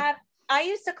stuff. I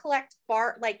used to collect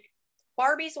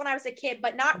Barbies when I was a kid,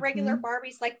 but not regular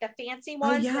Barbies, like the fancy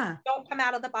ones that don't come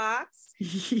out of the box.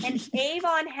 And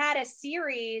Avon had a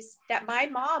series that my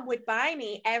mom would buy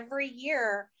me every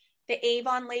year, the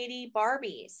Avon Lady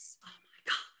Barbies. Oh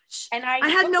my gosh. And I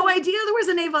had no idea there was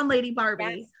an Avon Lady Barbie.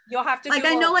 Yes, you'll have to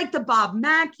I know like the Bob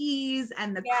Mackies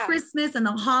and the Christmas and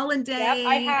the holiday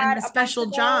and the special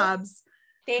jobs.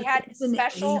 They had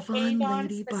special Avon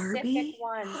Lady Barbie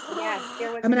ones. Yes,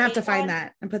 I'm gonna have to find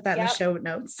that and put that in the show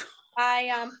notes.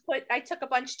 I took a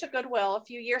bunch to Goodwill a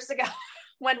few years ago.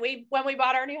 When we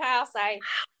bought our new house, I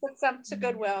took some to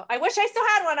Goodwill. I wish I still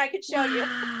had one I could show you.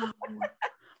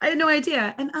 I had no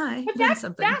idea. And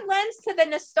that lends to the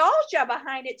nostalgia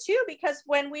behind it too, because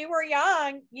when we were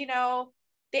young,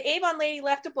 the Avon lady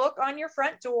left a book on your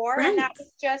front door, Right. and that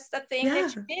was just a thing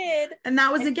that you did. And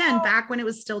that was, again, back when it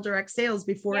was still direct sales,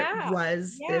 before it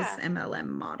was this Yeah. MLM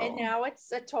model. And now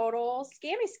it's a total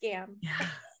scam. Yeah.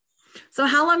 So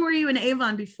how long were you in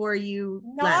Avon before you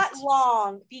Not left?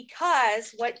 long,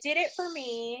 because what did it for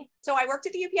me, so I worked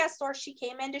at the UPS store. She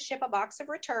came in to ship a box of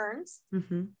returns,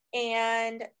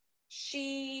 and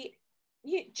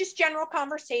just general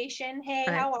conversation. Hey,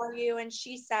 how are you? And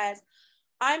she says,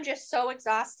 I'm just so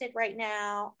exhausted right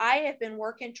now. I have been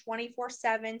working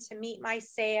 24/7 to meet my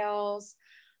sales.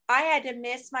 I had to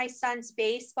miss my son's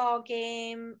baseball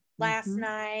game last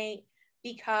night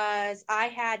because I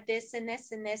had this and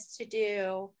this and this to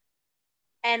do.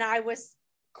 And I was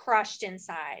crushed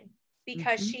inside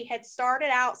because she had started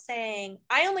out saying,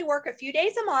 I only work a few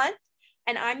days a month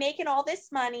and I'm making all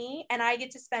this money and I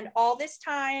get to spend all this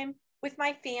time with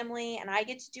my family and I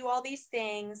get to do all these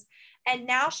things. And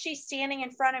now she's standing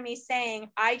in front of me saying,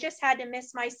 I just had to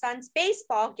miss my son's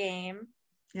baseball game.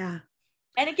 Yeah.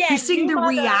 And again, you're seeing the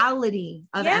reality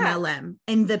of MLM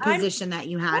in the position that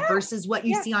you had versus what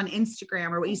you see on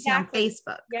Instagram or what you see on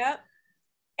Facebook. Yep.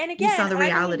 And again, you saw the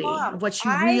reality of what she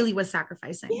really was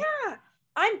sacrificing. Yeah.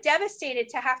 I'm devastated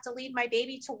to have to leave my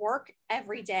baby to work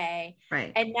every day.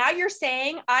 Right. And now you're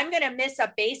saying I'm going to miss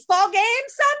a baseball game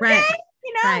someday? Right.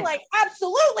 You know, like,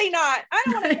 absolutely not. I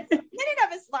don't want to miss a minute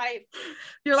of his life.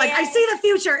 You're like, I see the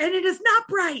future and it is not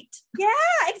bright. Yeah,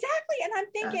 exactly. And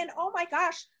I'm thinking, oh my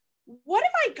gosh, what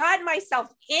have I gotten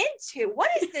myself into? What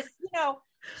is this? You know,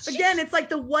 again, it's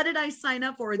like what did I sign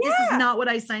up for? This is not what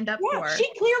I signed up for. She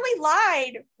clearly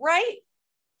lied, right?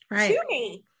 Right. To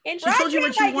me. And she told you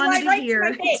what you wanted to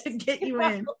hear to get you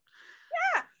in.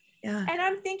 Yeah. And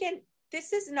I'm thinking,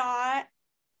 this is not,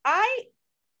 I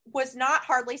was not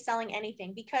hardly selling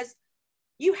anything because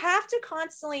you have to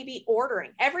constantly be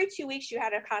ordering. Every 2 weeks you had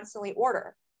to constantly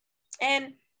order.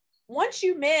 And once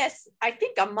you miss, I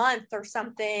think a month or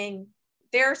something,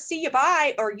 they're see you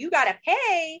buy, or you got to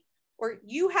pay, or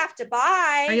you have to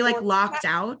buy. Are you like locked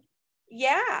out?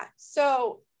 Yeah.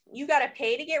 So you got to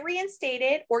pay to get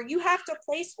reinstated, or you have to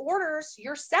place orders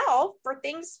yourself for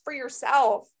things for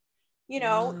yourself, you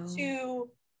know, to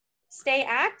stay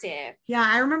active. Yeah.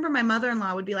 I remember my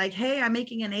mother-in-law would be like, hey, I'm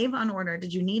making an Avon order.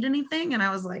 Did you need anything? And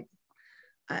I was like,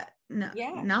 no,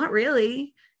 not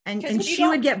really. And she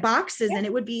would get boxes and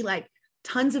it would be like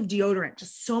tons of deodorant,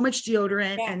 just so much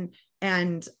deodorant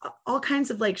and all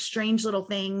kinds of like strange little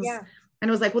things. Yeah. And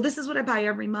it was like, well, this is what I buy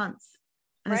every month.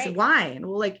 And I said, why? And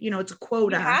well, like, you know, it's a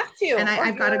quota. You have to. And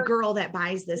I've got a girl that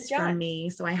buys this from me.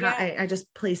 So I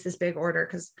just placed this big order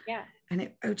because, and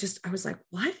I was like,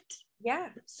 what? Yeah.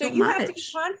 So you have to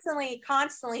be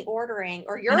constantly ordering,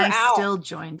 or you're out. I still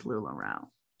joined LuLaRoe.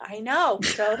 I know.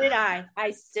 So did I. I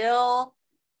still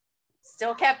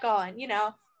kept going, you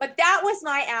know, but that was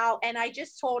my out. And I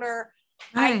just told her,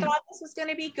 I thought this was going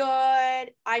to be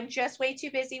good. I'm just way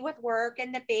too busy with work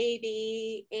and the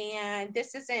baby, and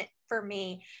this isn't for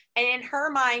me. And in her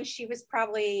mind, she was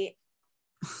probably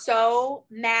so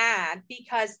mad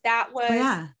because that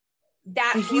was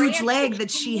that a huge leg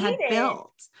that she had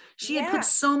built. She had put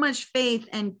so much faith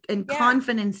and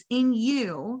confidence in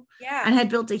you and had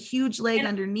built a huge leg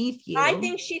underneath you. I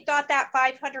think she thought that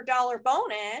 $500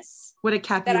 bonus would have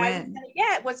kept you in.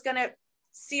 Was going to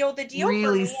seal the deal.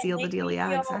 Really seal the deal.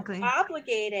 Yeah, exactly.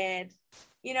 Obligated,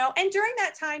 you know, and during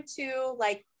that time too,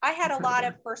 like I had a lot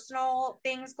of personal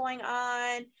things going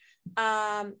on.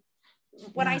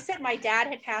 When I said my dad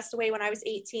had passed away when I was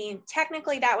 18,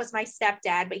 technically that was my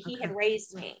stepdad, but he had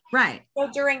raised me. Right. So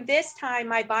during this time,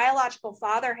 my biological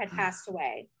father had passed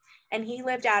away and he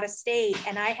lived out of state,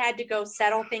 and I had to go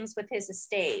settle things with his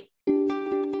estate.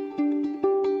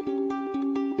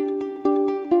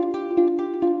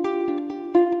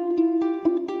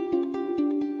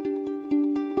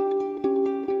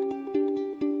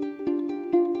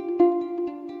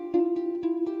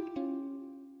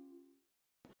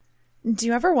 Do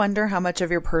you ever wonder how much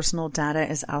of your personal data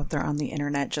is out there on the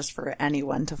internet just for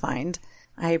anyone to find?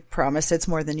 I promise it's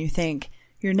more than you think.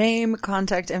 Your name,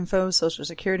 contact info, social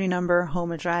security number,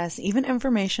 home address, even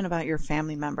information about your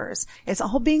family members. It's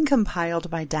all being compiled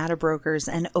by data brokers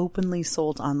and openly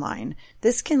sold online.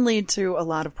 This can lead to a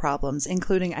lot of problems,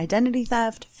 including identity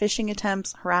theft, phishing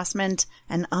attempts, harassment,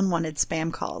 and unwanted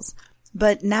spam calls.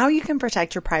 But now you can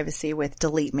protect your privacy with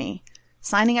Delete Me.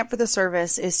 Signing up for the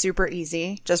service is super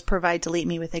easy. Just provide Delete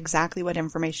Me with exactly what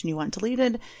information you want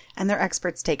deleted, and their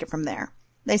experts take it from there.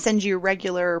 They send you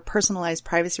regular, personalized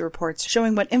privacy reports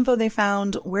showing what info they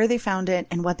found, where they found it,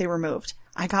 and what they removed.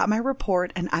 I got my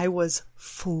report and I was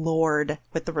floored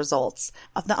with the results.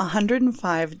 Of the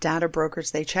 105 data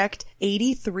brokers they checked,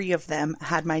 83 of them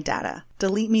had my data.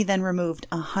 Delete Me then removed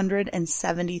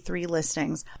 173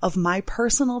 listings of my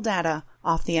personal data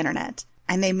off the internet,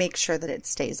 and they make sure that it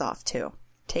stays off too.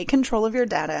 Take control of your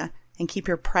data and keep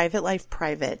your private life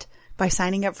private by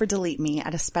signing up for Delete Me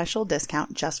at a special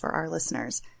discount just for our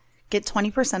listeners. Get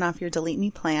 20% off your Delete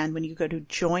Me plan when you go to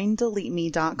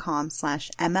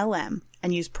joindeleteme.com/MLM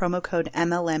and use promo code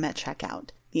MLM at checkout.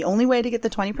 The only way to get the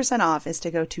 20% off is to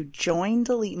go to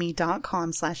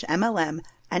joindeleteme.com/MLM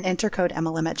and enter code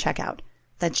MLM at checkout.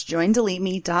 That's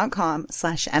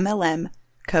joindeleteme.com/MLM,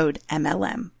 code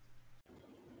MLM.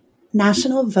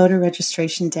 National Voter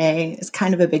Registration Day is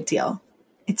kind of a big deal.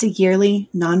 It's a yearly,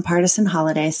 nonpartisan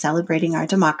holiday celebrating our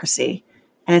democracy,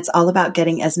 and it's all about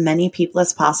getting as many people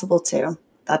as possible to,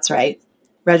 that's right,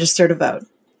 register to vote.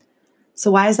 So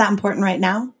why is that important right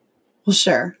now? Well,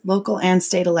 sure, local and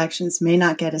state elections may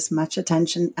not get as much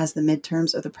attention as the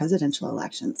midterms or the presidential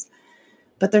elections,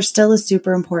 but they're still a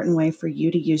super important way for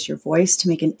you to use your voice to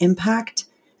make an impact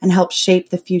and help shape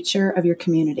the future of your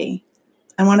community.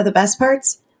 And one of the best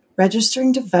parts?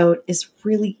 Registering to vote is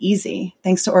really easy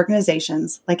thanks to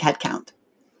organizations like HeadCount.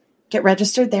 Get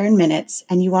registered there in minutes,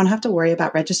 and you won't have to worry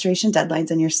about registration deadlines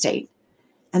in your state.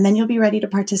 And then you'll be ready to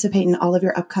participate in all of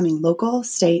your upcoming local,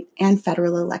 state, and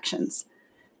federal elections.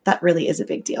 That really is a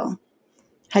big deal.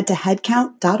 Head to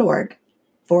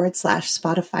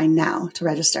headcount.org/Spotify now to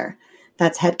register.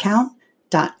 That's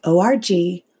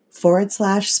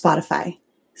headcount.org/Spotify.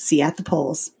 See you at the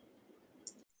polls.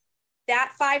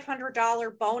 That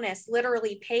 $500 bonus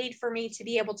literally paid for me to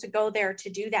be able to go there to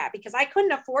do that because I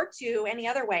couldn't afford to any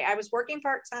other way. I was working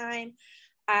part-time.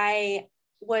 I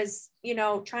was,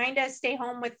 trying to stay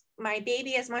home with my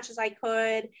baby as much as I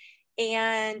could.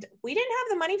 And we didn't have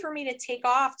the money for me to take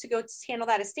off to go handle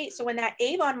that estate. So when that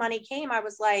Avon money came, I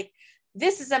was like,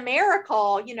 this is a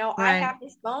miracle. Right. I have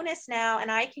this bonus now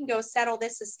and I can go settle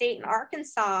this estate in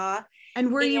Arkansas.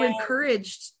 And were you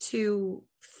encouraged to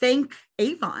thank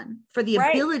Avon for the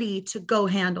ability to go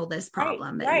handle this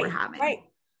problem that you were having? Right.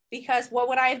 Because what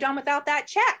would I have done without that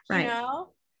check, right.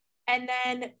 And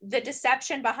then the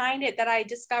deception behind it that I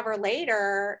discover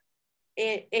later,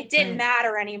 it didn't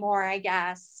matter anymore, I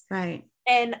guess. Right.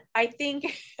 And I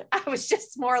think I was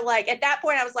just more like, at that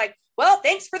point, I was like, well,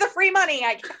 thanks for the free money,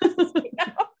 I guess.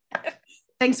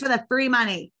 Thanks for the free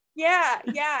money. Yeah.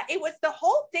 The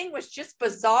whole thing was just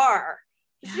bizarre.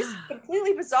 It's just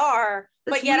completely bizarre.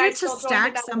 It's but yet I to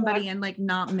stack somebody and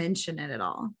not mention it at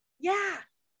all. Yeah.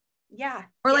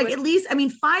 Or at least,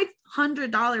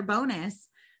 $500 bonus.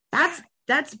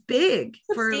 That's big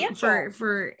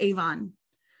for Avon.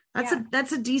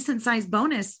 That's a decent sized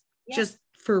bonus just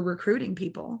for recruiting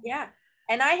people. Yeah.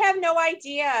 And I have no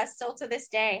idea still to this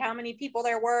day how many people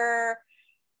there were.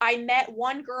 I met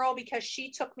one girl because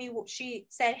she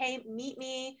said, hey, meet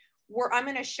me. I'm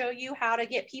going to show you how to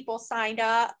get people signed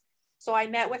up. So I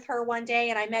met with her one day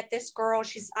and I met this girl.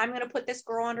 I'm going to put this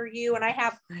girl under you. And I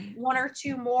have one or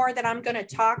two more that I'm going to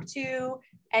talk to.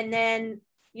 And then,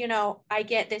 I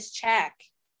get this check.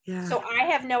 Yeah. So I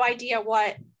have no idea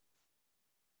what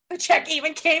the check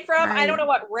even came from. Right. I don't know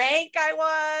what rank I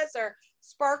was or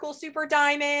Sparkle Super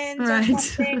Diamonds or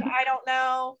something. I don't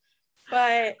know,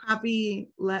 but happy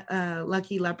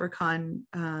lucky leprechaun.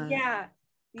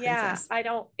 Princess.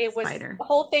 Spider. The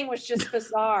whole thing was just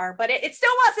bizarre, but it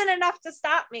still wasn't enough to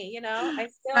stop me.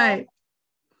 Right.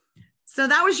 So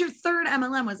that was your third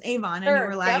MLM was Avon. And you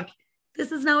were like,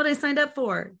 this is not what I signed up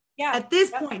for. Yeah. At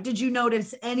this point, did you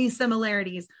notice any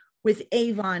similarities with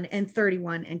Avon and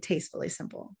 31 and Tastefully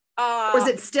Simple? Or was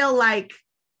it still like,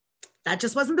 that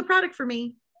just wasn't the product for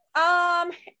me?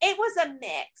 It was a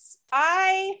mix.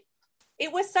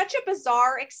 It was such a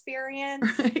bizarre experience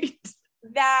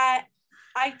that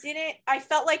I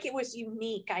felt like it was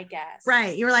unique, I guess.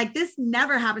 Right. You were like, this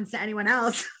never happens to anyone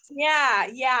else.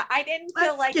 Yeah. I didn't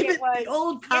feel like it was the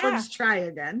old college try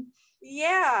again.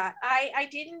 Yeah. I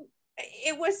didn't,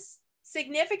 it was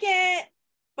significant,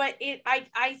 but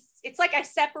it's like I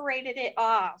separated it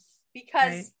off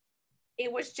because it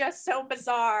was just so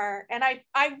bizarre. And I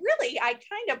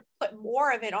kind of put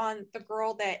more of it on the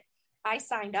girl that I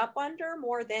signed up under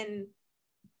more than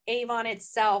Avon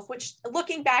itself, which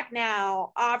looking back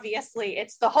now, obviously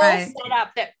it's the whole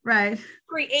setup that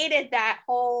created that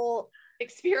whole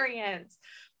experience.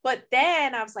 But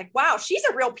then I was like, wow, she's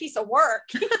a real piece of work.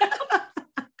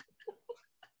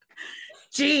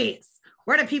 Jeez.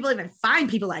 Where do people even find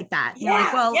people like that?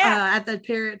 At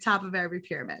the top of every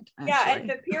pyramid. Actually. Yeah, at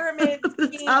the pyramid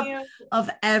the top of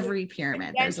every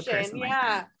pyramid. There's a person like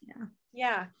that.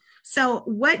 Yeah. So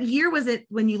what year was it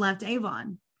when you left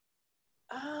Avon?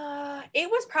 It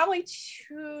was probably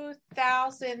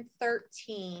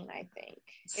 2013, I think.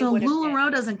 So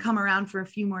LuLaRoe doesn't come around for a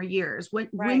few more years.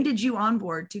 When did you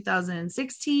onboard?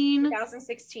 2016?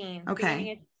 2016.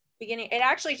 Okay. Beginning. It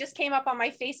actually just came up on my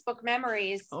Facebook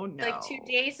memories. Oh no. Like 2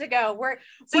 days ago.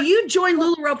 So you joined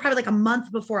LuLaRoe probably like a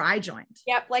month before I joined.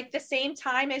 Yep, like the same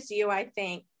time as you, I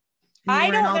think.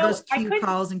 I don't know. Those Q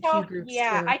calls and Q groups.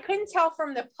 Yeah, too. I couldn't tell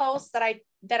from the posts that I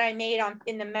made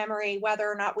in the memory whether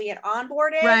or not we had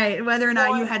onboarded. Right, whether or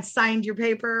not you had signed your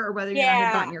paper or whether you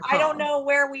had gotten your call. I don't know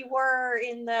where we were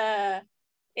in the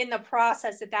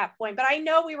process at that point, but I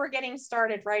know we were getting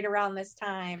started right around this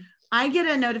time. I get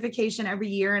a notification every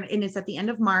year, and it's at the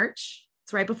end of March.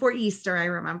 It's right before Easter, I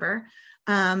remember,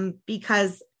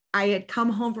 because I had come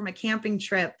home from a camping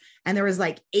trip and there was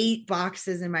like 8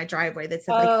 boxes in my driveway that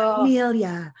said like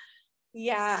Amelia,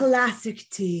 classic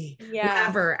tea,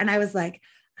 whatever. And I was like,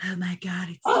 oh my God.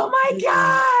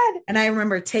 God. And I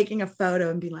remember taking a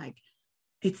photo and being like,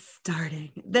 it's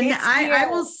starting. Then I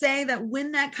will say that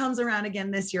when that comes around again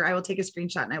this year, I will take a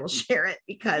screenshot and I will share it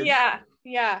because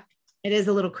it is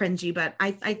a little cringy, but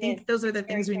I think those are the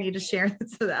things we need to share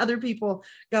so that other people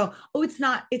go, oh, it's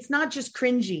not just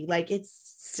cringy. Like it's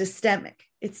systemic.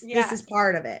 This is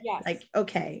part of it. Yes. Like,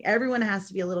 okay, everyone has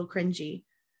to be a little cringy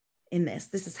in this.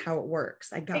 This is how it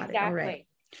works. I got it. All right.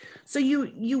 So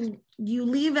you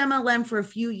leave MLM for a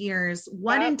few years.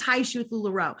 What enticed you with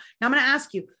LuLaRoe? Now I'm going to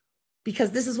ask you,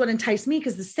 because this is what enticed me,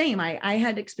 because the same, I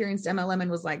had experienced MLM and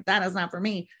was like, that is not for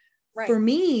me. Right. For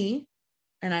me,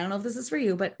 and I don't know if this is for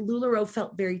you, but LuLaRoe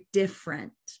felt very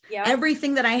different. Yep.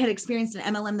 Everything that I had experienced in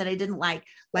MLM that I didn't like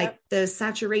the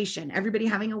saturation, everybody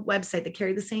having a website that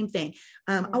carried the same thing.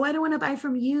 Oh, I don't want to buy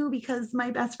from you because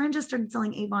my best friend just started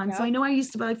selling Avon. Yep. So I know I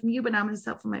used to buy from you, but now I'm going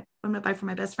to buy from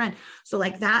my best friend. So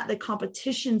like that, the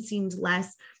competition seemed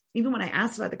less. Even when I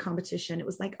asked about the competition, it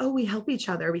was like, oh, we help each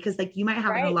other because like you might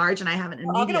have it in a large and I have it in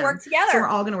a medium. We're all going to work together. So we're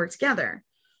all going to work together.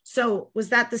 So was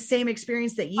that the same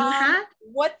experience that you had?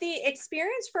 What the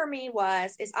experience for me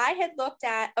is I had looked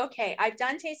at, okay, I've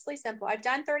done Tastefully Simple. I've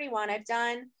done 31. I've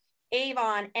done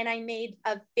Avon, and I made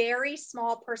a very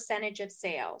small percentage of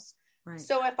sales. Right.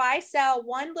 So if I sell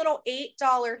one little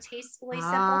 $8 Tastefully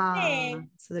Simple thing,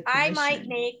 so I might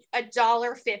make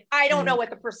 $1.50. I don't know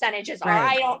what the percentages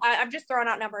are. I'm just throwing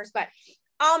out numbers, but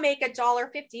I'll make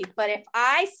 $1.50. But if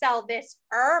I sell this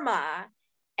Irma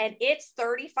and it's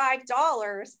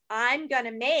 $35, I'm going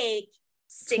to make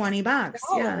 $20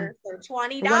 or $20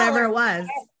 or whatever it was.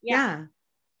 Yeah.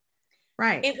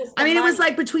 Right. It was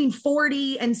like between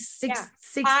 40 and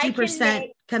 60%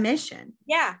 commission.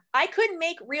 Yeah. I couldn't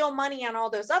make real money on all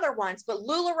those other ones, but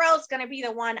LuLaRoe is going to be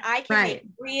the one I can make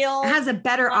real. It has a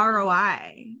better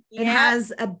ROI. It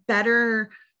has a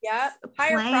better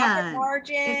higher profit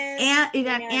margins. It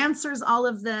answers all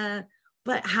of the,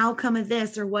 but how come of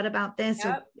this or what about this?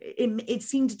 Or it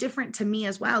seemed different to me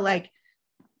as well. Like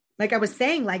I was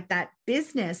saying, like that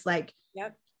business,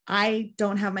 I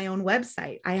don't have my own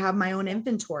website. I have my own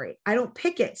inventory. I don't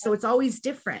pick it. So it's always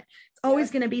different. It's always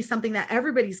going to be something that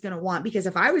everybody's going to want, because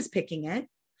if I was picking it,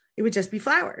 it would just be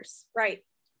flowers. Right.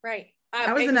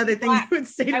 That was another thing you would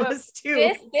say to us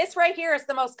too. This right here is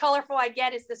the most colorful I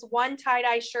get, is this one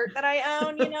tie-dye shirt that I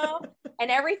own,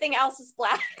 and everything else is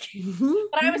black.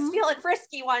 But I was feeling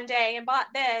frisky one day and bought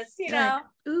this, know.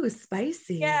 Ooh,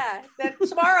 spicy. Yeah. Then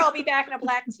tomorrow I'll be back in a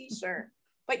black t-shirt.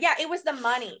 But yeah, it was the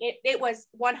money. It was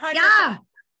 100. Yeah.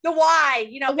 The why,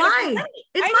 the why.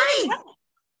 It's money.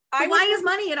 Why is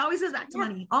money. It always goes back to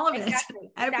money. All of it.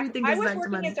 Everything goes back to money. I was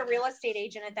working as a real estate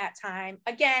agent at that time.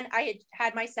 Again, I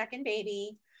had my second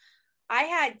baby. I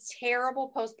had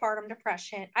terrible postpartum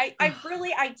depression. I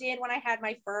did when I had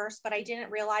my first, but I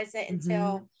didn't realize it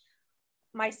until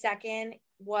my second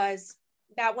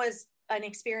that was an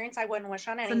experience I wouldn't wish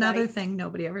on anybody. It's another thing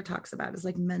nobody ever talks about is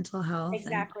like mental health.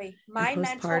 Exactly. My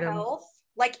mental health,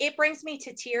 like it brings me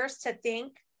to tears to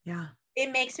think. Yeah.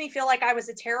 It makes me feel like I was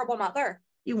a terrible mother.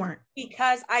 You weren't.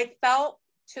 Because I felt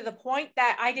to the point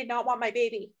that I did not want my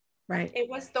baby. Right. It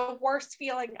was the worst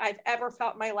feeling I've ever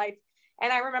felt in my life.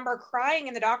 And I remember crying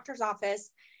in the doctor's office.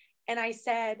 And I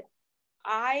said,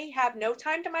 I have no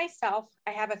time to myself.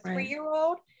 I have a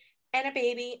 3-year-old and a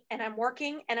baby, and I'm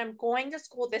working and I'm going to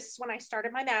school. This is when I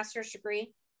started my master's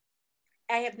degree.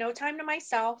 I have no time to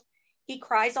myself. He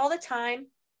cries all the time.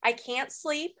 I can't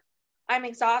sleep. I'm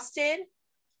exhausted.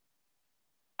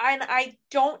 And I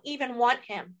don't even want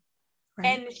him. Right.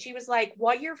 And she was like,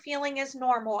 what you're feeling is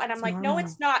normal. And I'm like, normal. No,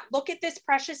 it's not. Look at this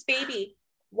precious baby.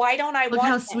 Why don't I want him? Look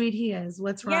how sweet he is.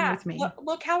 What's wrong with me?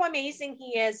 Look how amazing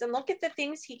he is. And look at the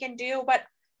things he can do. But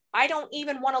I don't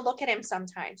even want to look at him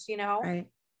sometimes, Right.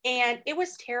 And it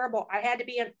was terrible. I had to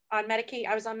be on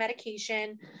medication. I was on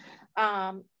medication.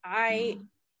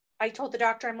 I told the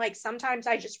doctor, I'm like, sometimes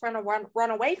I just run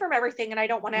away from everything and I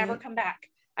don't want to ever come back.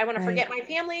 I want to forget my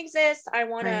family exists. I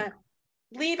want to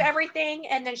leave everything.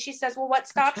 And then she says, well, what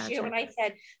stops you? And I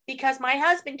said, because my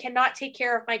husband cannot take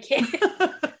care of my kids.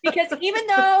 Because even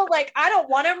though like, I don't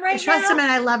want him right now. I trust him and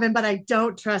I love him, but I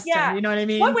don't trust him. You know what I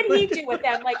mean? What would he do with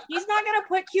them? Like, he's not going to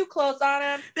put cute clothes on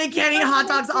them. They can't eat hot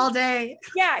dogs all day.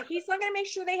 Yeah. He's not going to make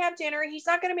sure they have dinner. He's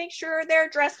not going to make sure they're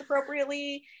dressed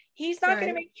appropriately. He's not going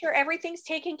to make sure everything's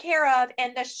taken care of.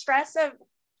 And the stress of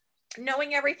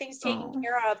knowing everything's taken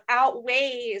care of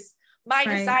outweighs my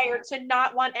desire to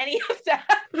not want any of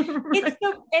that. It's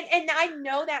so, and I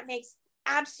know that makes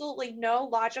absolutely no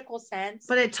logical sense.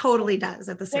 But it totally does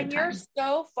at the same time. When you're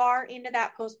so far into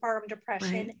that postpartum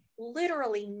depression,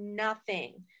 literally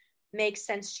nothing makes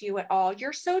sense to you at all.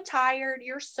 You're so tired.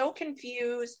 You're so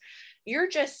confused. You're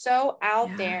just so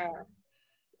out there.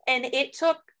 And it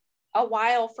took a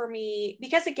while for me,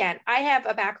 because again, I have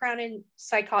a background in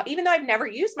psychology, even though I've never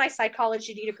used my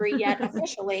psychology degree yet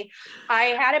officially. I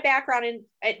had a background in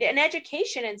an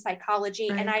education in psychology,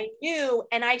 and I knew,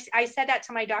 and I said that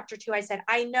to my doctor too. I said,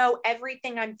 I know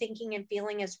everything I'm thinking and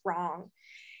feeling is wrong,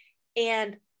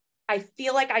 and I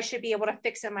feel like I should be able to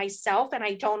fix it myself, and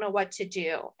I don't know what to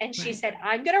do. And she said,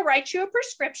 I'm going to write you a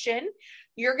prescription.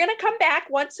 You're going to come back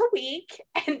once a week,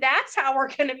 and that's how we're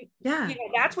going to,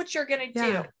 that's what you're going to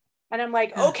do. And I'm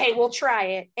like, okay, we'll try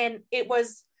it. And it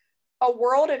was a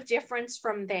world of difference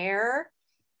from there.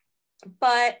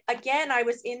 But again, I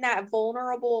was in that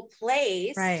vulnerable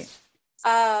place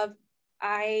of,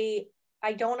 I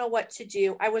don't know what to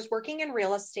do. I was working in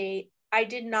real estate. I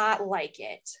did not like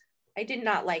it.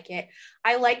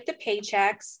 I liked the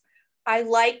paychecks. I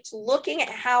liked looking at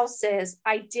houses.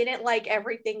 I didn't like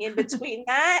everything in between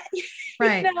that.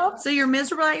 So you're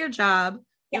miserable at your job.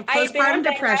 You have postpartum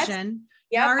depression.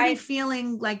 You're already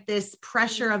feeling like this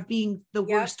pressure of being the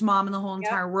worst mom in the whole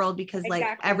entire world, because like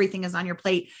everything is on your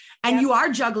plate, and you are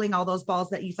juggling all those balls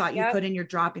that you thought you could, and you're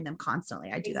dropping them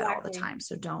constantly. I do that all the time.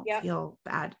 So don't feel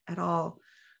bad at all.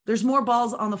 There's more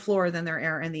balls on the floor than there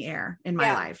are in the air in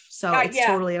my life. So it's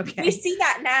totally okay. We see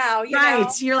that now.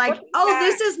 You're like,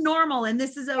 this is normal and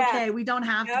this is okay. We don't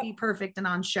have to be perfect and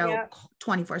on show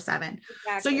 24/7.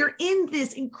 So you're in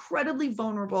this incredibly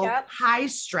vulnerable, high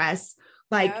stress,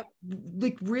 like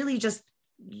really just,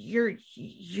 you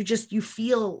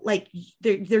feel like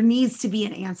there needs to be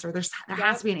an answer. There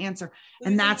has to be an answer.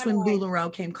 And that's when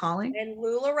LuLaRoe came calling. And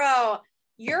LuLaRoe,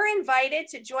 you're invited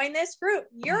to join this group.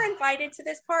 You're invited to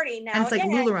this party now. And it's like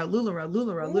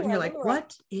LuLaRoe. And you're like,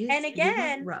 what is And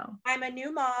again, LuLaRoe? I'm a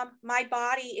new mom. My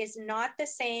body is not the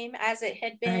same as it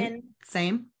had been. Right.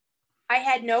 Same. I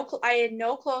had no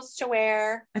clothes to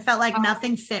wear. I felt like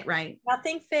nothing fit right.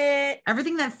 Nothing fit.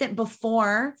 Everything that fit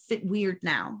before fit weird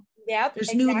now. Yep.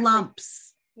 There's new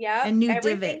lumps. Yeah. And new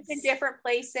divots in different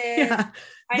places. Yeah.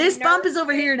 This bump is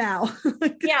over here now.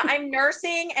 I'm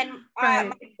nursing, and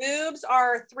my boobs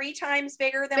are 3 times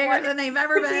bigger than they've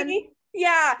ever been.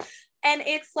 Yeah. And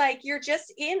it's like, you're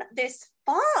just in this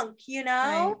funk,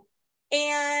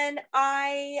 and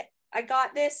I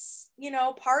got this,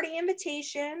 party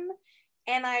invitation,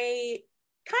 and I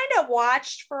kind of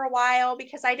watched for a while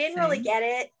because I didn't really get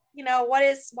it.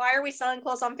 Why are we selling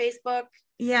clothes on Facebook?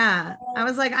 Yeah. I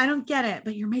was like, I don't get it,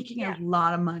 but you're making a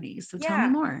lot of money. So tell me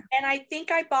more. And I think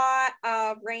I bought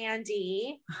a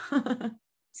Randy,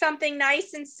 something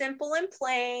nice and simple and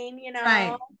plain,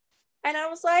 Right. And I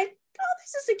was like, oh,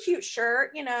 this is a cute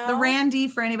shirt, The Randy,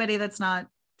 for anybody that's not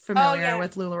familiar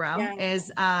with LuLaRoe,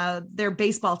 is their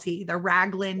baseball tee, their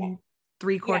raglan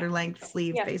 3/4 length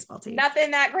sleeve baseball tee. Nothing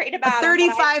that great about a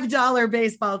 $35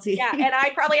 baseball tee. Yeah. And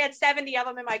I probably had 70 of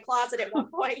them in my closet at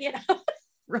one point,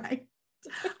 Right.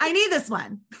 I need this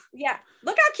one. Yeah.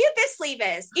 Look how cute this sleeve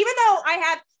is. Even though I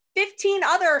have 15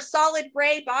 other solid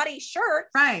gray body shirts.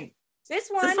 Right. This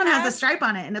one has a stripe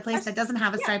on it in a place that doesn't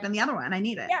have a stripe in the other one. I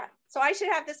need it. Yeah. So I should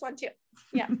have this one too.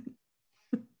 Yeah.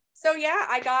 So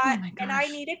I got, and I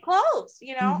needed clothes,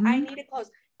 I needed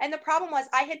clothes. And the problem was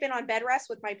I had been on bed rest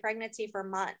with my pregnancy for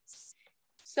months.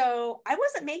 So I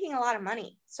wasn't making a lot of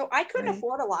money. So I couldn't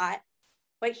afford a lot.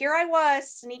 But here I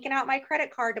was sneaking out my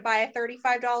credit card to buy a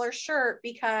 $35 shirt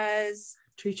because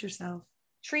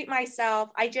treat myself.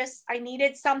 I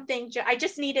needed something. I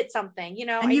just needed something,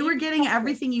 And you were getting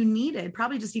everything you needed,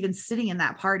 probably just even sitting in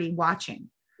that party watching.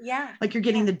 Yeah. Like you're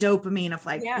getting the dopamine of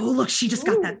like, oh, look, she just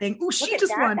got that thing. Oh, she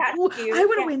just won. Ooh, I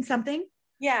want to win something.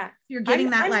 Yeah. You're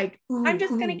getting I'm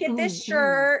just going to get this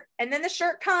shirt. And then the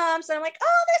shirt comes and I'm like,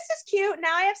 oh, this is cute.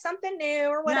 Now I have something new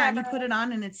or whatever. Yeah, and you put it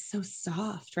on and it's so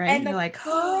soft, right? And you're like, girls,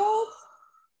 oh,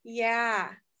 yeah.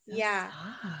 so Yeah.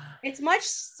 soft. It's much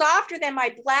softer than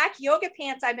my black yoga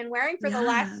pants I've been wearing for the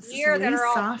last year that are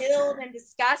all filled and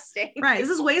disgusting. Right. This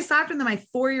is way softer than my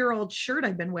 4-year-old shirt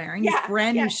I've been wearing. This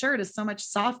brand new shirt is so much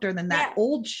softer than that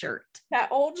old shirt.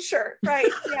 That old shirt.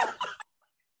 Right. Yeah.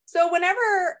 So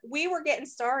whenever we were getting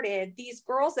started, these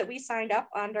girls that we signed up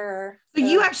under. So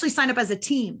you actually signed up as a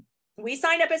team. We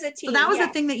signed up as a team. So that was the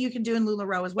thing that you could do in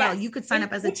LuLaRoe as well. You could sign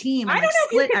up as a team and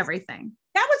split everything.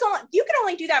 That was you could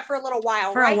only do that for a little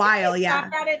while. For a while, yeah.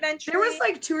 There was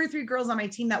like 2 or 3 girls on my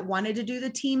team that wanted to do the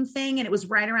team thing. And it was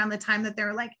right around the time that they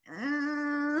were like,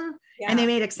 and they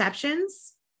made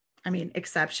exceptions. I mean,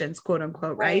 exceptions, quote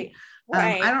unquote, right?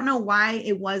 I don't know why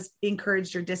it was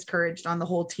encouraged or discouraged on the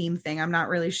whole team thing. I'm not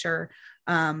really sure.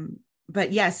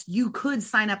 But yes, you could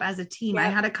sign up as a team. I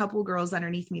had a couple girls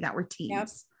underneath me that were teams. Yep.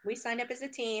 We signed up as a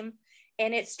team,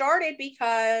 and it started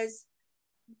because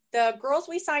the girls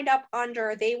we signed up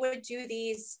under, they would do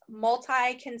these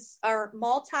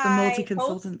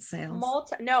multi-consultant sales.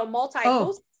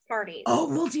 Multi-host parties. Oh,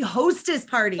 multi-hostess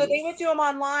parties. So they would do them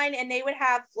online, and they would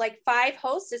have like 5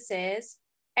 hostesses.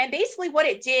 And basically what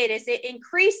it did is it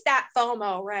increased that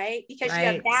FOMO, right? Because you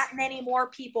have that many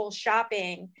more people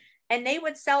shopping, and they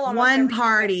would sell almost one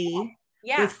party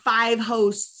with 5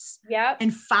 hosts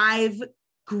and 5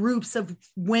 groups of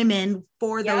women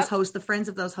for those hosts, the friends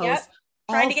of those hosts,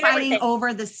 all fighting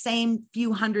over the same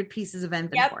few hundred pieces of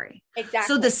inventory. Exactly.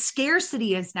 So the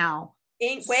scarcity is now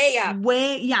way up.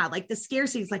 Like the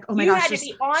scarcity is like, oh my gosh,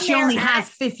 she only has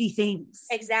 50 things.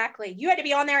 Exactly. You had to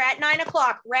be on there at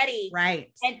 9:00 ready.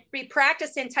 Right. And be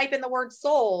practicing typing the word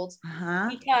sold.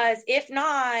 Because if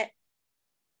not,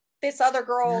 this other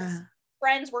girl's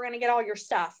friends were going to get all your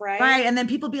stuff, right? Right. And then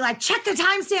people be like, check the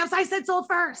timestamps. I said sold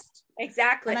first.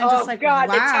 Exactly. And I'm just like, God,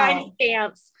 wow. The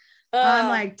timestamps. I'm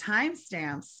like,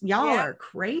 timestamps. Y'all are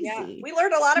crazy. Yeah. We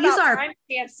learned a lot about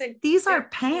timestamps. These are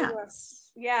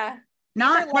pants. Yeah.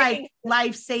 Not like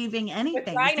life-saving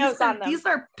anything. These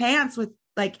are pants with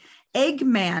like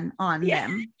Eggman on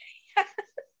them.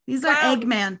 These are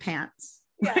Eggman pants.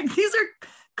 Like, these are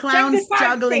clowns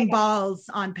juggling balls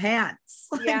on pants.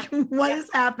 Like, what is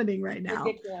happening right now?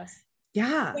 Ridiculous.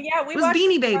 Yeah. Well, it was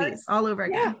Beanie Babies all over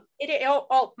again.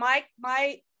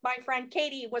 My friend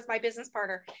Katie was my business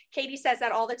partner. Katie says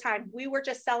that all the time. We were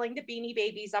just selling the Beanie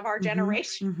Babies of our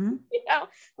generation. You know,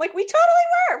 like we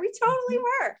totally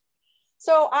were.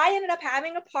 So I ended up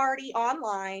having a party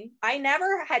online. I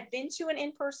never had been to an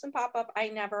in-person pop-up. I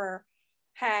never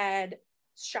had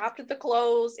shopped at the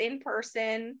clothes in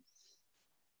person,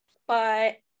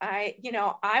 but I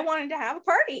wanted to have a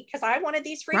party because I wanted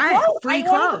these free clothes. Free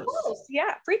clothes.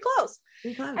 Yeah, free clothes.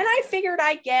 And I figured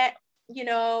I'd get,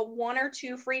 1 or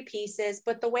 2 free pieces,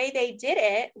 but the way they did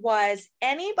it was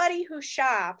anybody who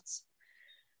shopped.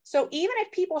 So even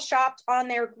if people shopped on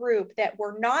their group that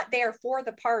were not there for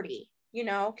the party,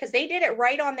 because they did it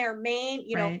right on their main,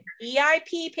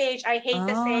 VIP page. I hate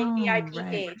the saying VIP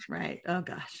page. Right. Oh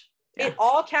gosh. It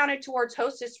all counted towards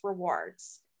hostess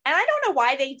rewards. And I don't know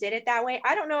why they did it that way.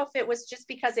 I don't know if it was just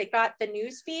because it got the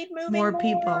news feed moving more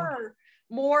people,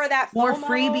 more of that FOMO. More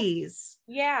freebies.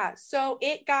 Yeah. So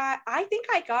I think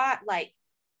I got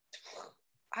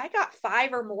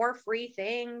 5 or more free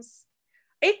things.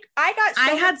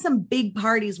 I had some big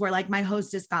parties where like my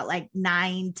hostess got like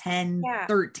 9, 10,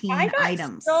 13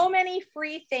 items. So many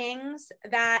free things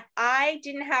that I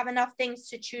didn't have enough things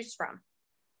to choose from.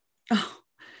 Oh,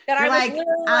 that I was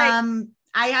literally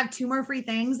I have 2 more free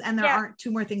things and there aren't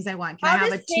 2 more things I want. Can I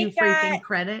have a 2 free thing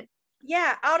credit?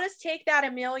 Yeah, I'll just take that,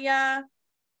 Amelia.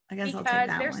 I guess I'll take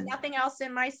that there's one. Nothing else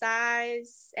in my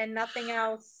size and nothing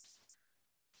else.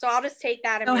 So I'll just take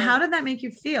that. So how did that make you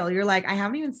feel? You're like, I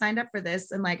haven't even signed up for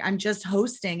this. And like, I'm just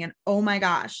hosting and oh my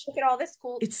gosh. Look at all this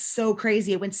cool. It's so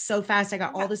crazy. It went so fast. I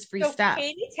got all this free stuff.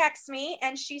 Katie texts me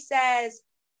and she says,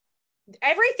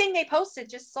 everything they posted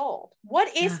just sold.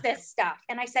 What is this stuff?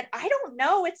 And I said, I don't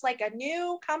know. It's like a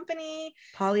new company.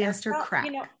 Polyester crap.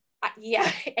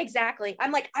 Yeah, exactly.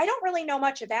 I'm like, I don't really know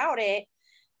much about it.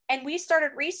 And we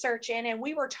started researching and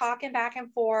we were talking back and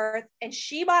forth. And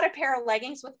she bought a pair of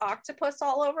leggings with octopus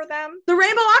all over them. The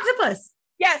rainbow octopus.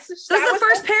 Yes. That was the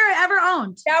first pair I ever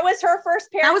owned. That was her first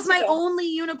pair. That was my only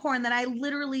unicorn that I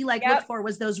literally looked for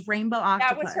was those rainbow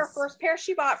octopus. That was her first pair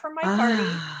she bought from my party.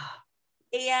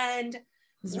 And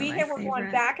we were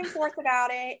going back and forth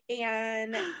about it.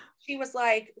 And she was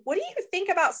like, what do you think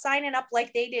about signing up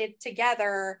like they did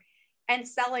together and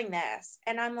selling this?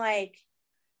 And I'm like,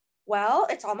 well,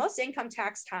 it's almost income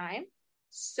tax time.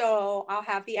 So I'll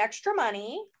have the extra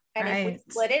money. And if we Right.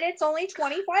 split it, it's only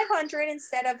 2,500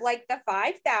 instead of like the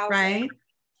 5,000. Right.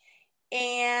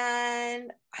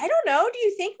 And I don't know, do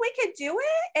you think we could do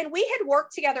it? And we had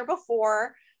worked together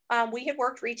before. We had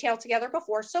worked retail together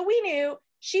before. So we knew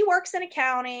she works in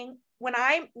accounting. When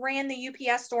I ran the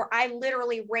UPS store, I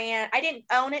literally I didn't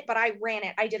own it, but I ran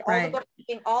it. I did all the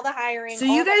bookkeeping, all the hiring. So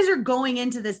you guys are going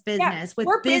into this business with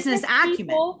business acumen.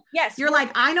 People. Yes. You're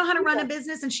like, I know how to run a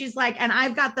business. And she's like, and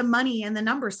I've got the money and the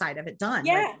number side of it done.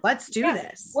 Yeah. Like, let's do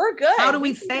this. We're good. How do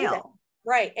we fail?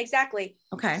 Right. Exactly.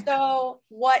 Okay. So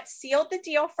what sealed the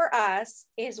deal for us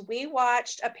is we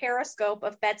watched a Periscope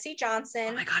of Betsy Johnson.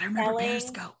 Oh my God, I remember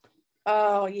Periscope.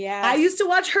 Oh yeah. I used to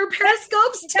watch her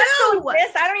Periscopes too.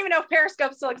 I don't even know if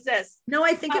Periscope still exists. No,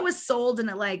 I think it was sold in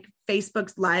like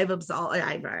Facebook's Live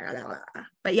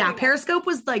but yeah, Periscope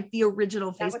was like the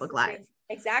original Facebook Live.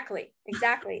 Exactly.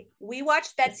 We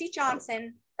watched Betsy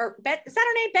Johnson is that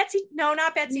her name? Betsy? No,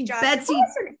 not Betsy Johnson. Betsy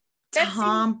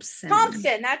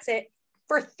Thompson. That's it.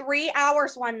 For 3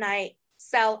 hours one night,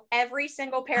 sell every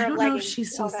single pair of leggings. I don't know if she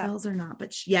still sells or not,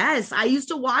 but yes, I used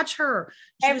to watch her.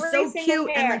 She was so cute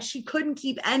and like she couldn't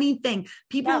keep anything.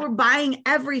 People were buying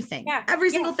everything, every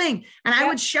single thing. And I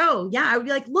would show, I would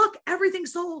be like, look,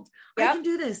 everything's sold. I can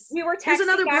do this. We were texting. Here's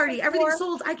another party. Everything's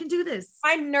sold. I can do this.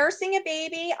 I'm nursing a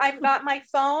baby. I've got my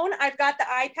phone. I've got the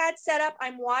iPad set up.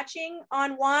 I'm watching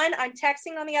on one. I'm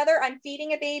texting on the other. I'm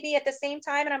feeding a baby at the same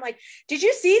time. And I'm like, did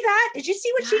you see that? Did you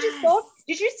see what she just sold?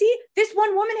 Did you see this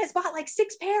one woman has bought like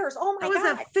 6 pairs? Oh my God.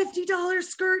 That was a $50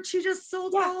 skirt. She just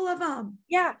sold all of them.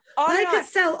 Yeah. I could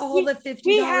sell all the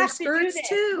 $50 skirts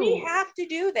too. We have to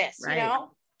do this, you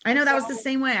know? I know that was the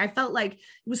same way. I felt like it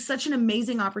was such an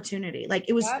amazing opportunity. Like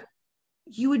it was,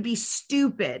 you would be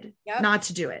stupid not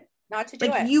to do it. Not to do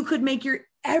it. Like you could make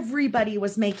everybody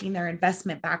was making their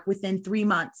investment back within 3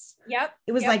 months. Yep.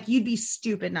 It was like, you'd be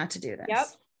stupid not to do this. Yep.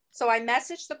 So I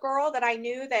messaged the girl that I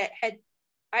knew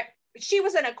she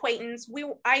was an acquaintance.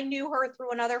 I knew her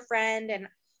through another friend and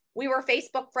we were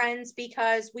Facebook friends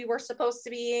because we were supposed to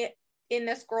be in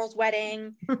this girl's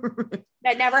wedding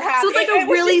that never happened. So it's like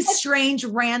a really strange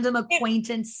random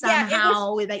acquaintance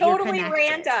somehow that you're totally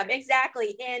random.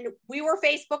 Exactly. And we were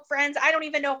Facebook friends. I don't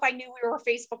even know if I knew we were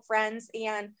Facebook friends.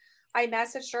 And I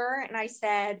messaged her and I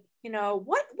said,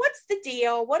 what's the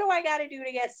deal? What do I got to do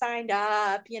to get signed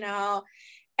up?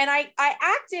 And I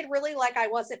acted really like I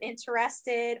wasn't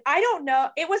interested. I don't know.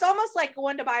 It was almost like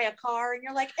going to buy a car and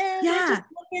you're like, we're just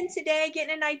looking today,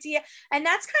 getting an idea. And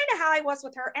that's kind of how I was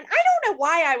with her. And I don't know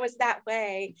why I was that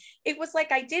way. It was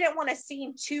like, I didn't want to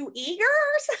seem too eager.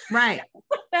 Right.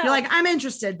 You're like, I'm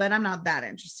interested, but I'm not that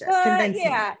interested. Convince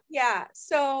me. Yeah.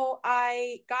 So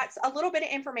I got a little bit of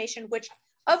information, which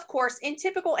of course, in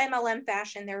typical MLM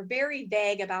fashion, they're very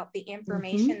vague about the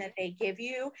information that they give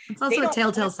you. It's also a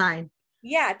telltale sign.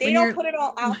 Yeah, they don't put it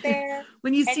all out there.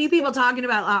 When you see people talking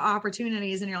about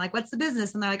opportunities and you're like, what's the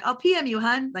business? And they're like, I'll PM you,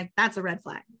 hun. Like, that's a red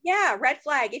flag. Yeah, red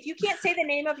flag. If you can't say the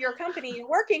name of your company you're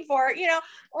working for,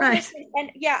 right.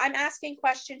 And I'm asking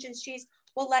questions and she's,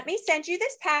 well, let me send you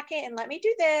this packet and let me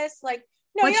do this. Like,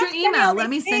 no, what's your email? Let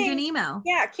me send you an email.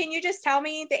 Yeah. Can you just tell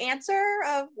me the answer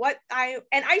of what I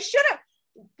should have.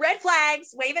 Red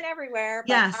flags waving everywhere.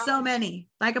 But, so many,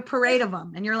 like a parade of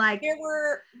them. And you're like, there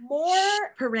were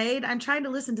more parade. I'm trying to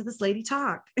listen to this lady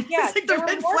talk. Yeah. It's like the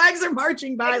red flags are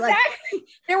marching by. Exactly. Like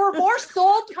there were more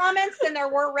sold comments than there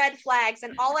were red flags.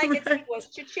 And all I could see was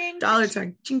cha-ching. Dollar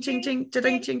sign. Ching, ching, ching,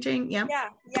 ching, ching, ching. Yep.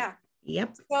 Yeah.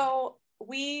 Yep. So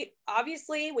we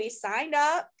signed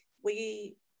up.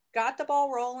 We got the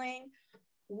ball rolling.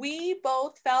 We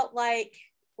both felt like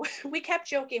we kept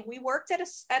joking. We worked at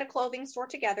a clothing store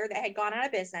together that had gone out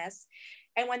of business.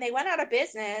 And when they went out of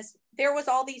business, there was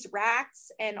all these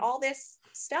racks and all this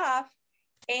stuff.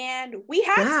 And we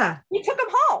had some. We took them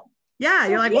home. Yeah. So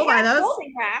you're like, we'll buy those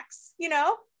clothing racks.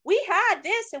 We had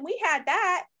this and we had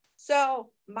that. So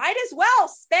might as well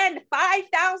spend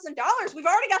 $5,000. We've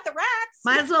already got the racks.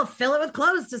 Might as well fill it with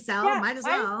clothes to sell. Might as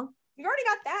well. You've already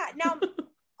got that. Now,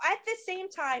 at the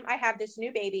same time, I have this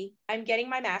new baby. I'm getting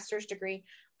my master's degree.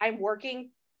 I'm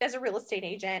working as a real estate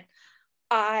agent.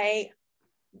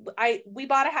 We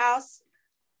bought a house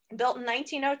built in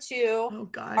 1902. Oh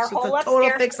gosh, it's a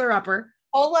total fixer-upper.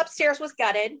 Whole upstairs was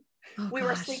gutted. We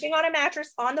were sleeping on a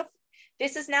mattress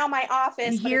this is now my office.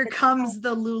 And here comes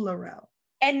the LuLaRoe.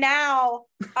 And now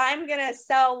I'm gonna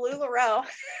sell LuLaRoe.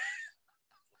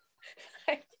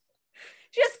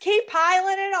 Just keep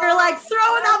piling it on. You're like,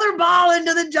 throw another ball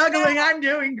into the juggling. I'm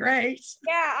doing great.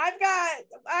 Yeah, I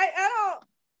got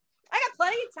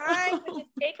plenty of time to just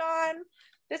take on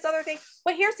this other thing.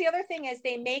 But here's the other thing is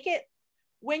they make it,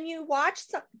 when you watch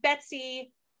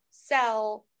Betsy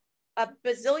sell a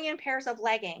bazillion pairs of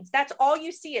leggings. That's all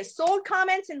you see is sold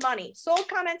comments and money, sold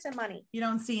comments and money. You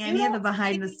don't see any of the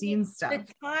behind the scenes stuff. The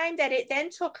time that it then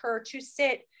took her to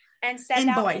sit and send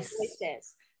out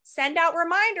invoices, send out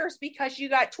reminders, because you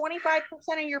got 25%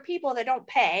 of your people that don't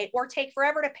pay or take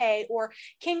forever to pay, or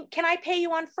can I pay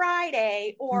you on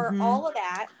Friday, or all of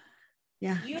that.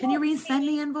 Yeah. Can you resend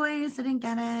the invoice? I didn't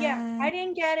get it. Yeah, I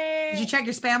didn't get it. Did you check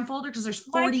your spam folder? Because there's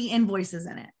 40 invoices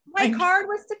in it. My card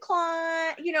was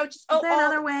declined. Just is there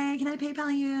another way? Can I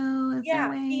PayPal you? Is there a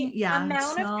way?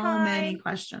 Amount of time, many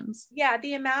questions. Yeah,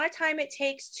 the amount of time it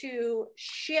takes to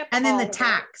ship, and then the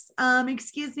tax.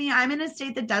 Excuse me, I'm in a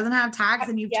state that doesn't have tax,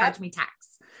 and you've charged me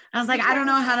tax. I was like, I don't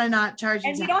know how to not charge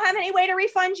you. And we don't have any way to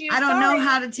refund you. I don't know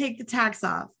how to take the tax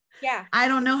off. Yeah. I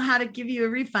don't know how to give you a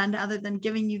refund other than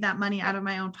giving you that money out of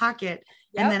my own pocket.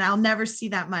 Yep. And then I'll never see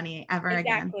that money ever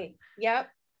again. Yep.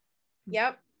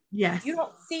 Yes. You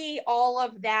don't see all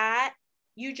of that.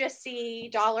 You just see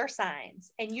dollar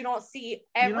signs, and you don't see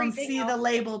everything. You don't see the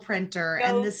label printer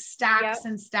and the stacks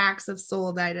and stacks of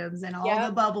sold items and all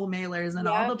the bubble mailers and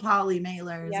all the poly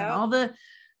mailers and all the,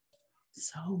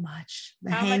 so much, the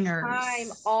hangers. Much time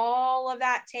all of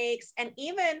that takes. And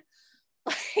even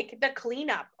like the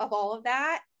cleanup of all of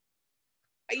that.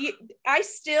 I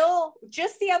still,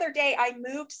 just the other day, I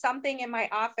moved something in my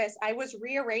office. I was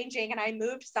rearranging and I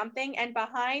moved something, and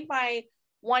behind my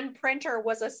one printer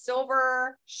was a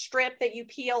silver strip that you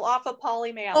peel off a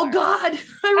poly mailer. Oh God,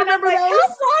 I remember those. How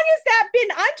long has that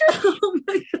been under? Oh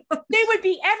my God. They would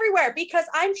be everywhere because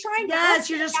I'm trying to. Yes,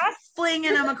 you're just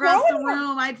flinging them across the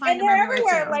room. I'd find them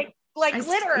everywhere, like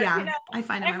glitter. Yeah, I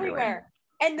find them everywhere.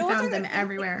 And those I found them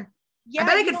everywhere. Yeah, I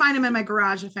bet I could find them in my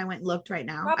garage if I went and looked right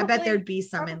now. Probably, I bet there'd be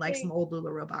some in like some old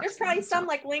LuLaRoe boxes. There's probably some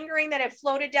like lingering that have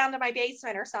floated down to my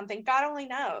basement or something. God only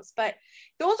knows. But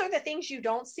those are the things you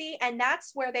don't see. And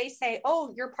that's where they say,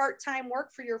 oh, your part-time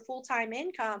work for your full-time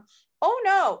income. Oh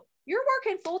no, you're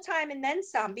working full-time and then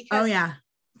some, because it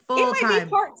might be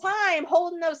part-time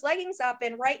holding those leggings up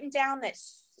and writing down that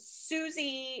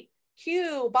Susie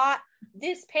Q bought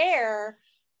this pair.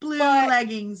 Blue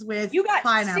leggings with you got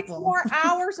pineapple. 6 more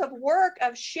hours of work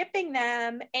of shipping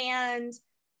them and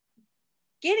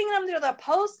getting them to the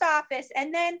post office.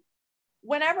 And then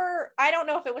whenever, I don't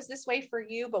know if it was this way for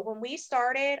you, but when we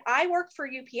started, I worked for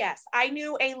UPS. I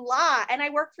knew a lot, and I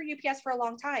worked for UPS for a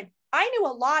long time. I knew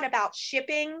a lot about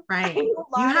shipping. Right. You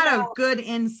had a good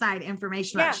inside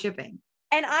information about shipping.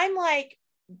 And I'm like,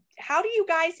 how do you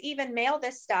guys even mail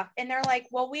this stuff? And they're like,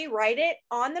 well, we write it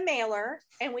on the mailer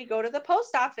and we go to the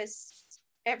post office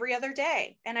every other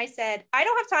day. And I said, I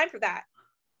don't have time for that.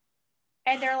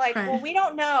 And they're like, well, we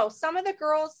don't know. Some of the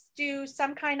girls do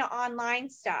some kind of online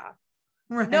stuff.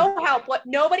 Right. No help. What?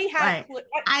 Nobody has. Right.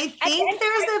 I think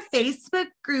there's a Facebook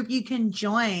group you can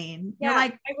join. Yeah, you're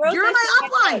like, you're my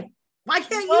upline. Why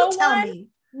can't you tell me?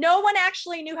 No one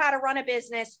actually knew how to run a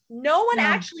business. No one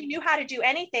actually knew how to do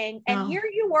anything. And here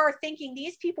you were thinking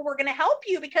these people were going to help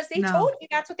you because they told you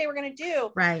that's what they were going to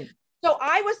do. Right. So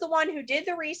I was the one who did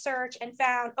the research and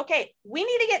found, okay, we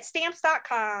need to get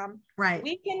stamps.com. Right.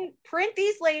 We can print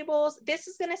these labels. This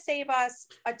is going to save us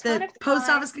a ton of time. The post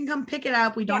office can come pick it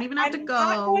up. We don't even have to go.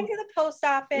 I'm not going to the post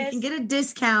office. We can get a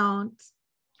discount.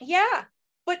 Yeah.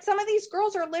 But some of these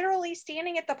girls are literally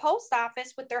standing at the post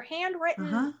office with their handwritten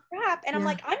crap. And I'm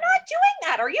like, I'm not doing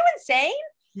that. Are you insane?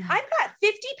 Yeah. I've got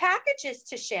 50 packages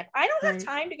to ship. I don't have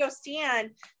time to go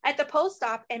stand at the post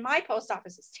office. And my post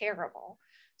office is terrible.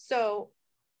 So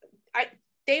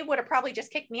they would have probably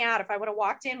just kicked me out if I would have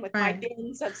walked in with my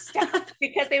bins of stuff,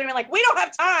 because they would have been like, we don't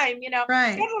have time,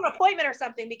 schedule an appointment or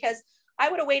something, because I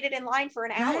would have waited in line for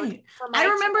an hour. For my I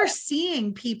remember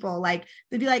seeing people like,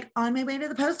 they'd be like on my way to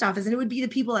the post office, and it would be the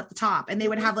people at the top, and they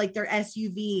would have like their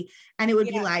SUV, and it would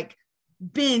be like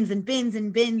bins and bins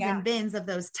and bins and bins of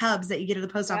those tubs that you get at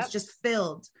the post office just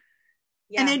filled.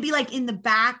 And they'd be like in the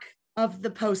back of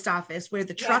the post office where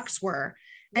the trucks were.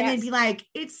 And they'd be like,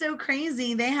 it's so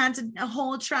crazy. They had a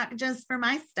whole truck just for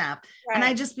my stuff. Right. And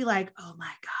I'd just be like, oh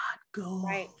my God, goals.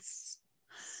 Right.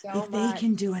 So if they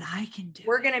can do it, I can do it.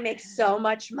 We're going to make so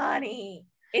much money.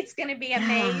 It's going to be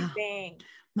amazing.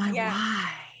 My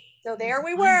why. So there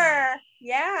we were.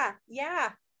 Yeah.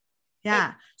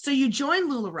 So you join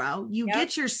LuLaRoe, you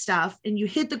get your stuff, and you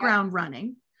hit the ground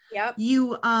running. Yep.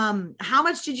 You, how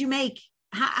much did you make?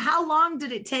 How long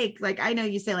did it take? Like, I know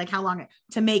you say like how long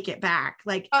to make it back.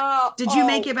 Like, did you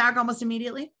make it back almost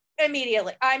immediately?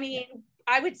 Immediately. I mean,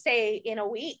 I would say in a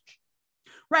week.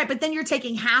 Right. But then you're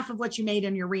taking half of what you made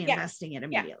and you're reinvesting it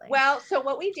immediately. Well, so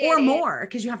what we did, or more,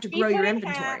 because you have to grow your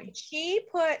inventory. She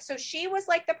was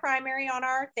like the primary on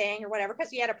our thing or whatever,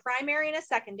 because we had a primary and a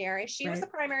secondary. She was the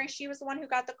primary. She was the one who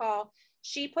got the call.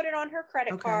 She put it on her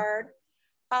credit card.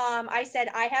 I said,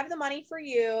 I have the money for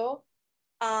you.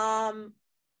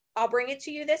 I'll bring it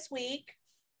to you this week.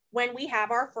 When we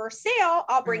have our first sale,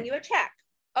 I'll bring you a check.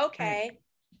 Okay. Right.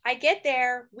 I get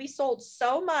there. We sold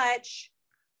so much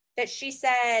that she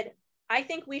said, I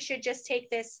think we should just take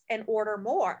this and order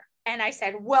more. And I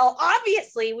said, well,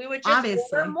 obviously we would just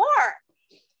order more.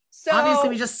 So obviously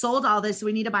we just sold all this. So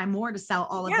we need to buy more to sell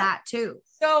all of that too.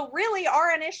 So really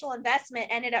our initial investment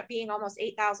ended up being almost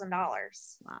 $8,000.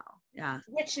 Wow. Yeah.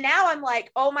 Which now I'm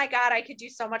like, oh my God, I could do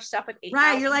so much stuff with $8,000.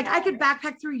 Right. You're like, I could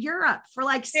backpack through Europe for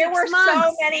like 6 months. There were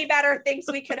so many better things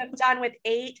we could have done with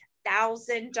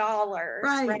 $8,000.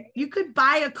 Right. You could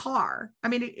buy a car. I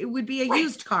mean, it would be a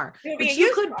used car. But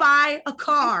you could buy a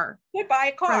car. You could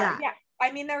buy a car. Yeah.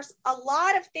 I mean, there's a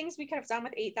lot of things we could have done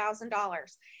with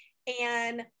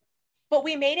 $8,000. But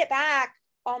we made it back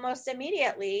almost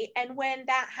immediately. And when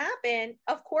that happened,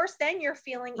 of course, then you're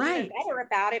feeling even better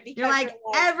about it, because you're like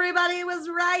everybody was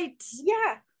right.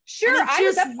 Yeah, sure.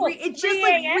 It just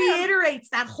like reiterates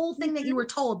that whole thing that you were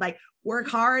told, like work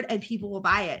hard and people will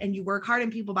buy it, and you work hard and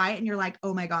people buy it. And you're like,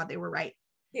 oh my God, they were right.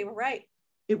 They were right.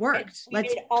 It worked.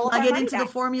 Let's plug it into the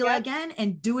formula again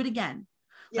and do it again.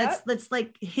 Let's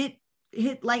like hit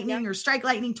lightning or strike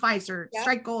lightning twice or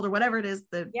strike gold or whatever it is.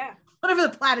 Whatever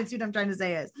the platitude I'm trying to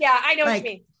say is. Yeah, I know what you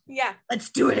mean. Yeah. Let's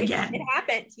do it again. It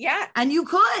happened. Yeah. And you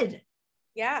could.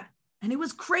 Yeah. And it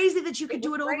was crazy that you could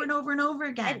do it over and over and over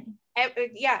again.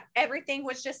 Everything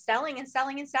was just selling and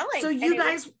selling and selling. So you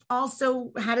guys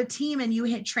also had a team and you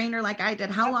hit trainer like I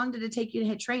did. How long did it take you to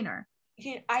hit trainer?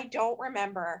 I don't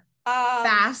remember.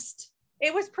 Fast?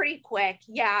 It was pretty quick.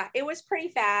 Yeah, it was pretty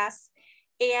fast.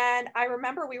 And I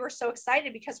remember we were so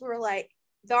excited because we were like,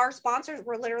 our sponsors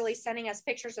were literally sending us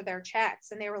pictures of their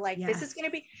checks, and they were like, this is going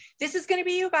to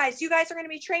be you guys. You guys are going to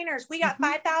be trainers. We got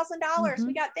 $5,000.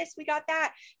 We got this, we got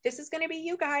that. This is going to be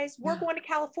you guys. We're going to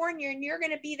California and you're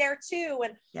going to be there too.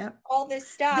 And all this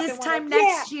stuff. This time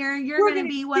next year, you're going to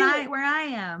be where I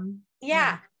am.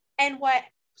 Yeah. And what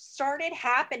started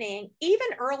happening even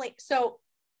early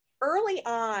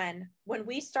on, when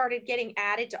we started getting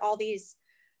added to all these,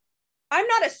 I'm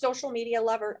not a social media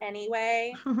lover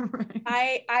anyway.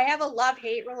 Right. I have a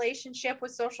love-hate relationship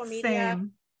with social media.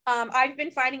 Same. I've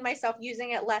been finding myself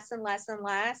using it less and less and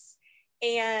less.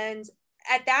 And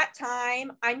at that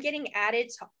time, I'm getting added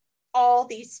to all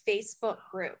these Facebook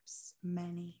groups.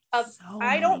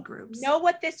 I don't know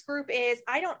what this group is.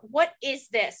 What is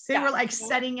this? They were like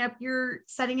setting up your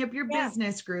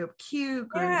business group, Q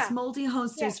groups,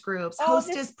 multi-hostess groups,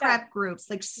 hostess prep groups,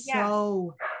 like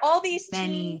so all these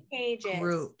many pages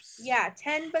groups. Yeah.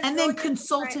 10 and then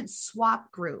consultant swap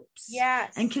groups.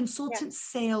 Yes. And consultant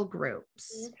sale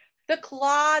groups. The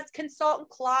consultant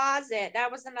closet.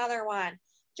 That was another one.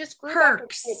 Just group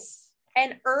perks.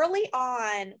 And early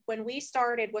on, when we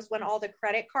started, was when all the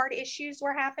credit card issues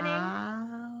were happening.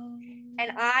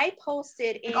 And I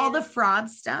posted in all the fraud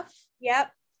stuff.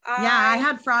 Yep. I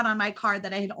had fraud on my card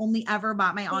that I had only ever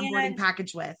bought my onboarding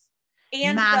package with.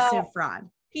 And massive fraud.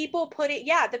 The people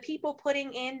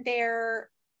putting in their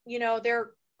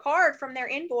card from their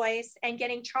invoice and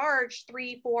getting charged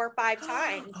 3, 4, 5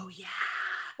 times. Oh yeah.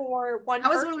 For one.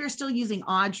 That was when we were still using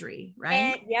Audrey,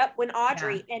 right? And, when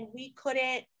Audrey, and we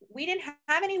didn't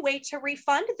have any way to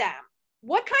refund them.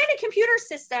 What kind of computer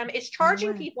system is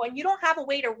charging people and you don't have a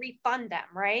way to refund them,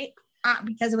 right?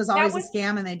 Because it was always a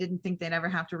scam and they didn't think they'd ever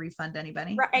have to refund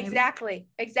anybody. Right, exactly.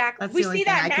 We see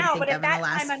that now, but at that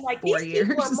time I'm like, these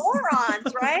people are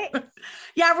morons, right?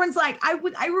 Yeah, everyone's like,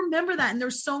 I remember that. And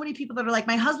there's so many people that are like,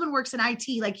 my husband works in IT.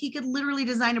 Like he could literally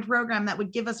design a program that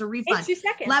would give us a refund. In 2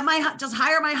 seconds. Just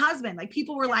hire my husband. Like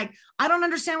people were like, I don't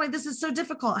understand why this is so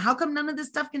difficult. How come none of this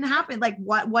stuff can happen? Like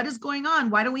what is going on?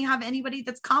 Why don't we have anybody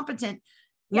that's competent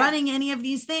running any of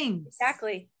these things?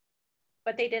 Exactly.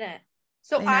 But they didn't.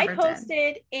 So I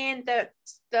posted in the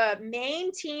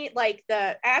main team, like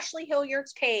the Ashley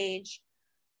Hilliard's page,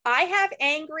 I have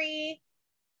angry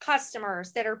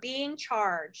customers that are being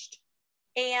charged.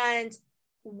 And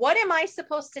what am I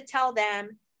supposed to tell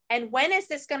them? And when is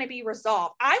this going to be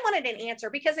resolved? I wanted an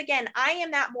answer because, again, I am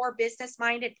that more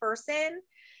business-minded person.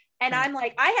 And I'm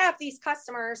like, I have these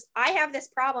customers, I have this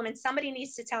problem, and somebody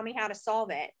needs to tell me how to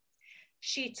solve it.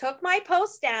 She took my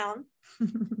post down.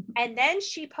 And then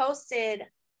she posted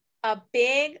a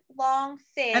big long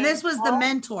thing. And this was the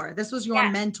mentor. This was your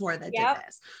mentor that did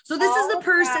this. So this is the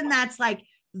person that's like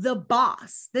the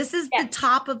boss. This is the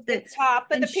top of the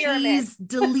pyramid. She's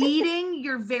deleting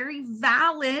your very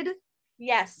valid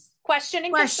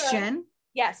question.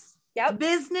 Yes. Yep.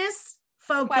 Business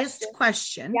focused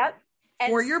question. Yep.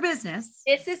 For your business.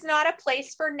 This is not a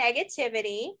place for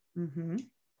negativity. Mm-hmm.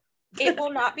 It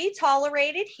will not be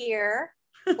tolerated here.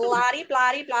 Bloody.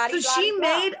 So she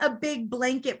made a big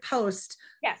blanket post.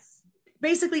 Yes.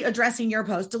 Basically addressing your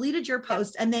post, deleted your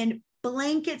post, and then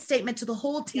blanket statement to the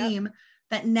whole team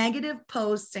that negative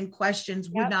posts and questions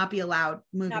would not be allowed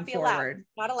moving forward.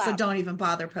 Not allowed. So don't even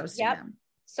bother posting them.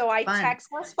 So I text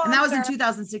our sponsor. And that was in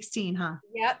 2016, huh?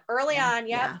 Yep. Early on.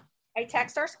 Yep. Yeah. I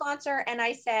text our sponsor and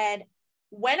I said,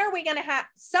 when are we going to have,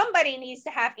 somebody needs to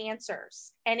have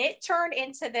answers. And it turned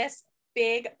into this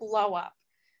big blow up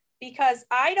because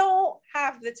I don't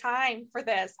have the time for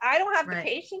this. I don't have the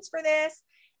patience for this.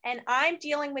 And I'm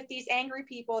dealing with these angry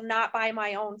people, not by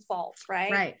my own fault.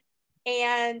 Right.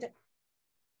 And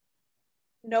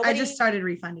I just started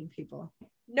refunding people.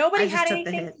 Nobody had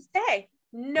anything to say.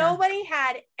 Nobody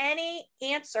had any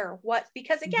answer.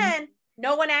 Because again,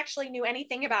 no one actually knew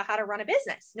anything about how to run a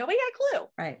business. Nobody had a clue.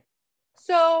 Right.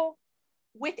 So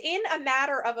within a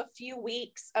matter of a few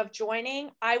weeks of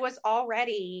joining, I'm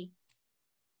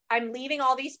leaving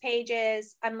all these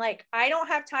pages. I'm like, I don't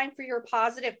have time for your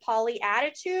positive poly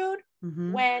attitude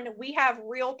when we have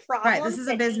real problems. Right. This is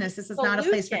a business. This is not a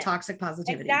place for toxic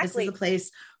positivity. Exactly. This is a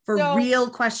place for real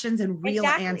questions and real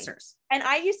answers. And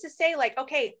I used to say like,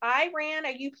 okay, I ran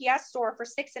a UPS store for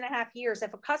 6.5 years.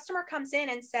 If a customer comes in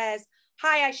and says,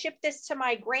 hi, I shipped this to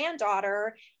my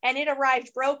granddaughter and it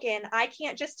arrived broken, I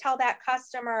can't just tell that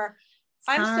customer,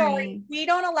 I'm sorry, we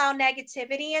don't allow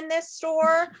negativity in this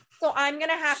store. So I'm going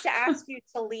to have to ask you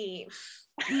to leave.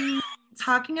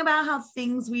 Talking about how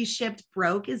things we shipped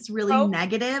broke is really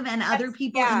negative, and other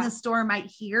people in the store might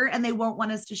hear and they won't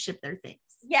want us to ship their things.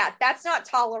 Yeah, that's not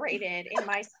tolerated in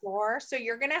my store. So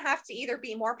you're going to have to either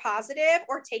be more positive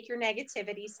or take your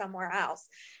negativity somewhere else.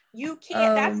 You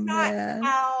can't, that's not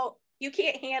how you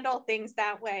can't handle things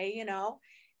that way, you know?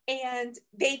 And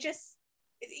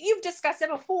you've discussed it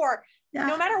before. Yeah.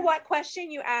 No matter what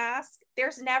question you ask,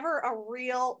 there's never a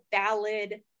real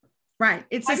valid. Right.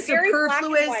 It's a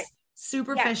superfluous,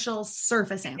 superficial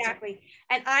surface answer. Exactly.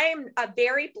 And I'm a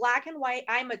very black and white.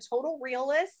 I'm a total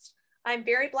realist. I'm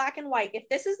very black and white. If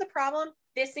this is the problem,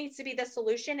 this needs to be the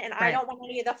solution. And I don't want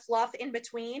any of the fluff in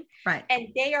between. Right. And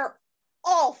they are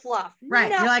all fluff.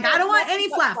 Right. You're like, I don't want any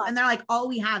fluff. And they're like, all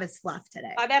we have is fluff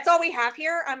today. That's all we have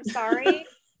here. I'm sorry.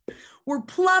 We're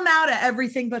plumb out of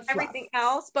everything but fluff. Everything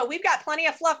else, but we've got plenty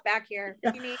of fluff back here.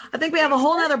 Yeah. I think we have a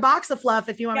whole nother box of fluff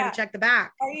if you want me to check the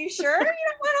back. Are you sure you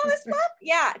don't want all this fluff?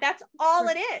 Yeah, that's all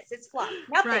it is. It's fluff.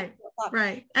 Nothing. Fluff.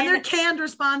 Right. And they're canned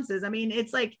responses. I mean,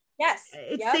 it's like,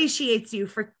 it satiates you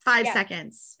for 5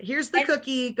 seconds. Here's the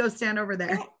cookie, go stand over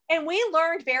there. And we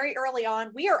learned very early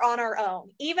on, we are on our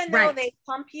own. Even though they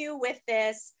pump you with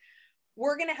this,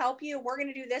 we're going to help you. We're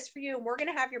going to do this for you. And we're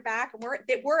going to have your back. And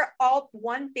we're all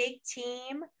one big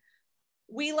team.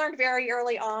 We learned very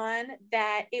early on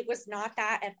that it was not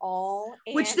that at all.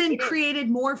 And which then created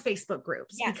more Facebook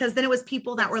groups because then it was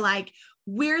people that were like,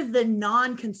 we're the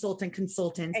non-consultant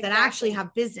consultants that actually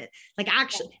have business,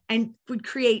 and would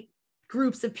create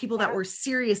groups of people that were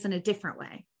serious in a different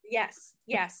way. Yes.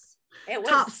 It was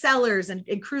top sellers and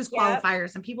cruise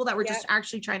qualifiers and people that were just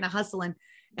actually trying to hustle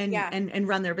and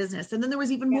run their business. And then there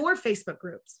was even more Facebook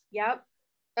groups. Yep.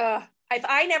 If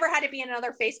I never had to be in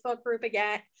another Facebook group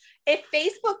again, if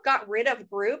Facebook got rid of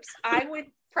groups, I would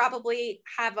probably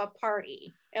have a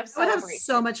party of celebration. I would have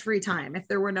so much free time if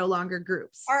there were no longer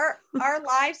groups. Our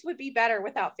lives would be better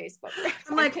without Facebook groups.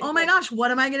 I'm like, oh my gosh,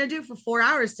 what am I going to do for 4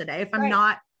 hours today if I'm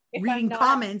not reading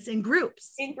comments in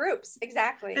groups? In groups,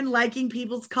 exactly. And liking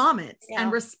people's comments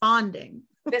and responding.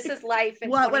 This is life.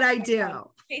 What would I do?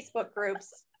 Facebook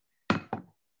groups.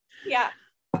 Yeah.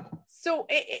 So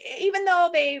even though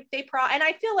they and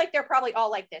I feel like they're probably all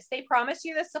like this. They promise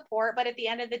you the support, but at the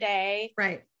end of the day,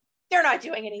 they're not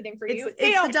doing anything for you.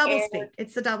 It's the double speak.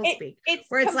 It's the double speak.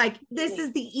 It's like, this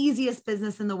is the easiest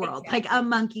business in the world. Like a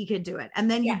monkey could do it.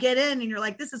 And then you get in and you're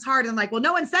like, this is hard. And I'm like, well,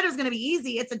 no one said it was going to be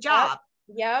easy. It's a job.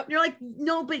 Yep. And you're like,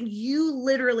 no, but you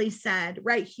literally said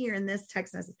right here in this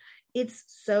text message, it's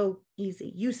so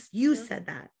easy. You said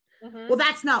that. Mm-hmm. Well,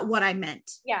 that's not what I meant.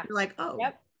 Yeah. You're like, oh,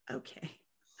 okay.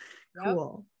 Cool.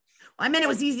 Well, I meant it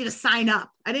was easy to sign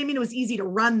up. I didn't mean it was easy to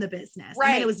run the business.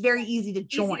 I mean, it was very easy to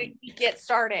join. Easy to get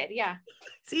started. Yeah.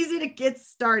 It's easy to get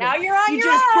started. Now you're on your own.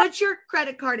 You just put your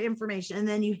credit card information and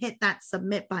then you hit that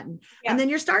submit button and then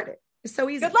you're started. It's so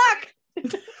easy. Good luck.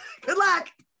 Good luck.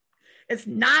 It's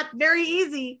not very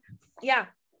easy. Yeah.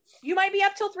 You might be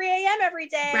up till 3 a.m. every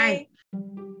day. Right.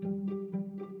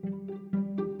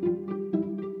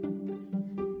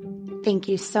 Thank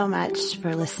you so much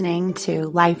for listening to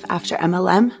Life After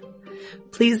MLM.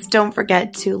 Please don't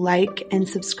forget to like and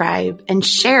subscribe and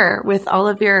share with all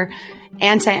of your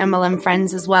anti-MLM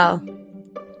friends as well.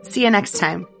 See you next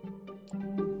time.